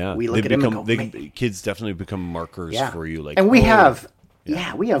 Because we look at them and go, kids definitely become markers for you. Like, and we have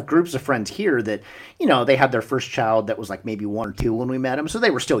groups of friends here that, they had their first child that was like maybe 1 or 2 when we met them. So they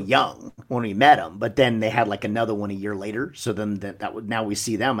were still young when we met them, but then they had like another one a year later. So then now we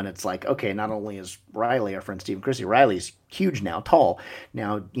see them and it's like, okay, not only is Riley, our friend Stephen Christie, Riley's huge now, tall.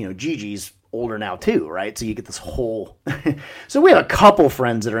 Now, Gigi's older now too, right? So you get this whole so we have a couple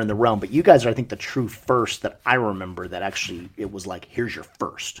friends that are in the realm, but you guys are, I think, the true first that I remember that actually it was like, here's your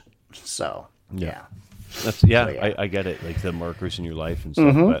first. So I get it, like the markers in your life and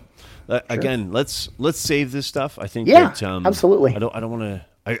stuff. But again, let's save this stuff. I think that absolutely. I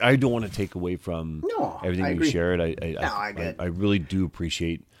don't want to take away from everything you shared. I really do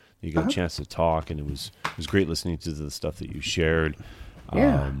appreciate that you got a chance to talk, and it was great listening to the stuff that you shared.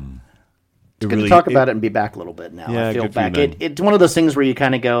 It's good to talk about it and be back a little bit now. Yeah, I feel back. It's one of those things where you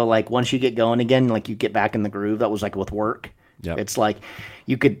kind of go, like, once you get going again, like you get back in the groove. That was like with work. Yep. It's like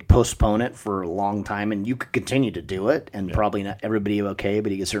you could postpone it for a long time and you could continue to do it and probably not everybody okay,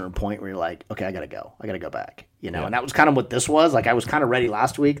 but you get a certain point where you're like, okay, I got to go back, and that was kind of what this was. Like I was kind of ready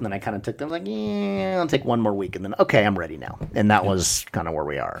last week and then I kind of took them like, I'll take one more week and then, okay, I'm ready now. And that was kind of where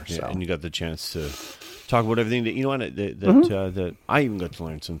we are. So. And you got the chance to talk about everything that that I even got to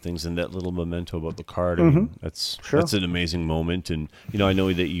learn some things in that little memento about the card. I mean, that's an amazing moment, and I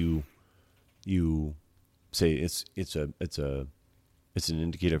know that you say it's an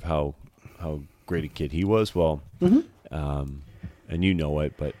indicator of how great a kid he was. Well, and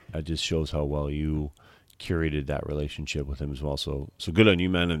it, but it just shows how well you curated that relationship with him as well. So good on you,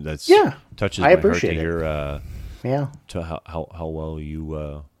 man. And that's touches my heart to hear. To how well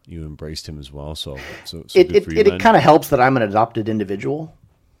you embraced him as well. So good for you, it kind of helps that I'm an adopted individual,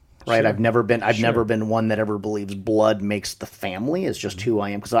 right? Sure. I've never been one that ever believes blood makes the family. It's just who I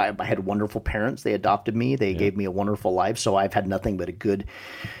am, because I had wonderful parents. They adopted me. They gave me a wonderful life. So I've had nothing but a good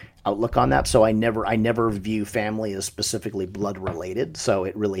outlook on that. So I never view family as specifically blood related. So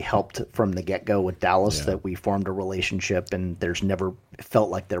it really helped from the get go with Dallas that we formed a relationship, and there's never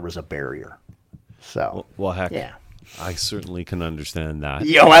felt like there was a barrier. So well heck. Yeah. I certainly can understand that.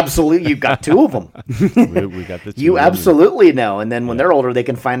 Yo, absolutely. You've got 2 of them. we got the 2. You absolutely know. And then when they're older, they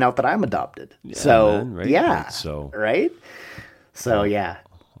can find out that I'm adopted. Yeah, so, man, right? yeah. So, right? So,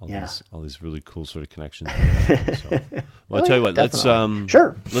 all these really cool sort of connections. Well, I'll tell you what. Definitely.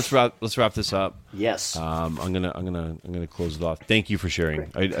 Let's wrap this up. Yes. I'm gonna close it off. Thank you for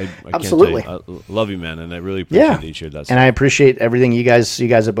sharing. I absolutely. Can't tell you, I love you, man, and I really appreciate that you shared that. And I appreciate everything you guys. You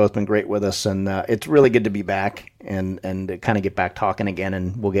guys have both been great with us, and it's really good to be back and kind of get back talking again,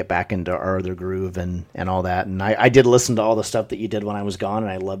 and we'll get back into our other groove and all that. And I did listen to all the stuff that you did when I was gone,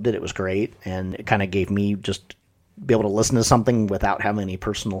 and I loved it. It was great, and it kind of gave me just be able to listen to something without having any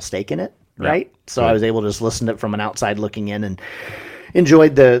personal stake in it, right? So I was able to just listen to it from an outside looking in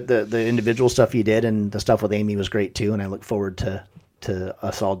enjoyed the individual stuff you did, and the stuff with Amy was great too. And I look forward to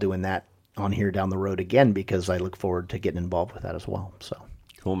us all doing that on here down the road again, because I look forward to getting involved with that as well. So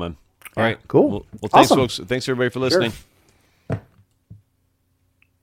cool, man. All right, cool. Well, thanks, awesome. folks. Thanks everybody for listening. Sure.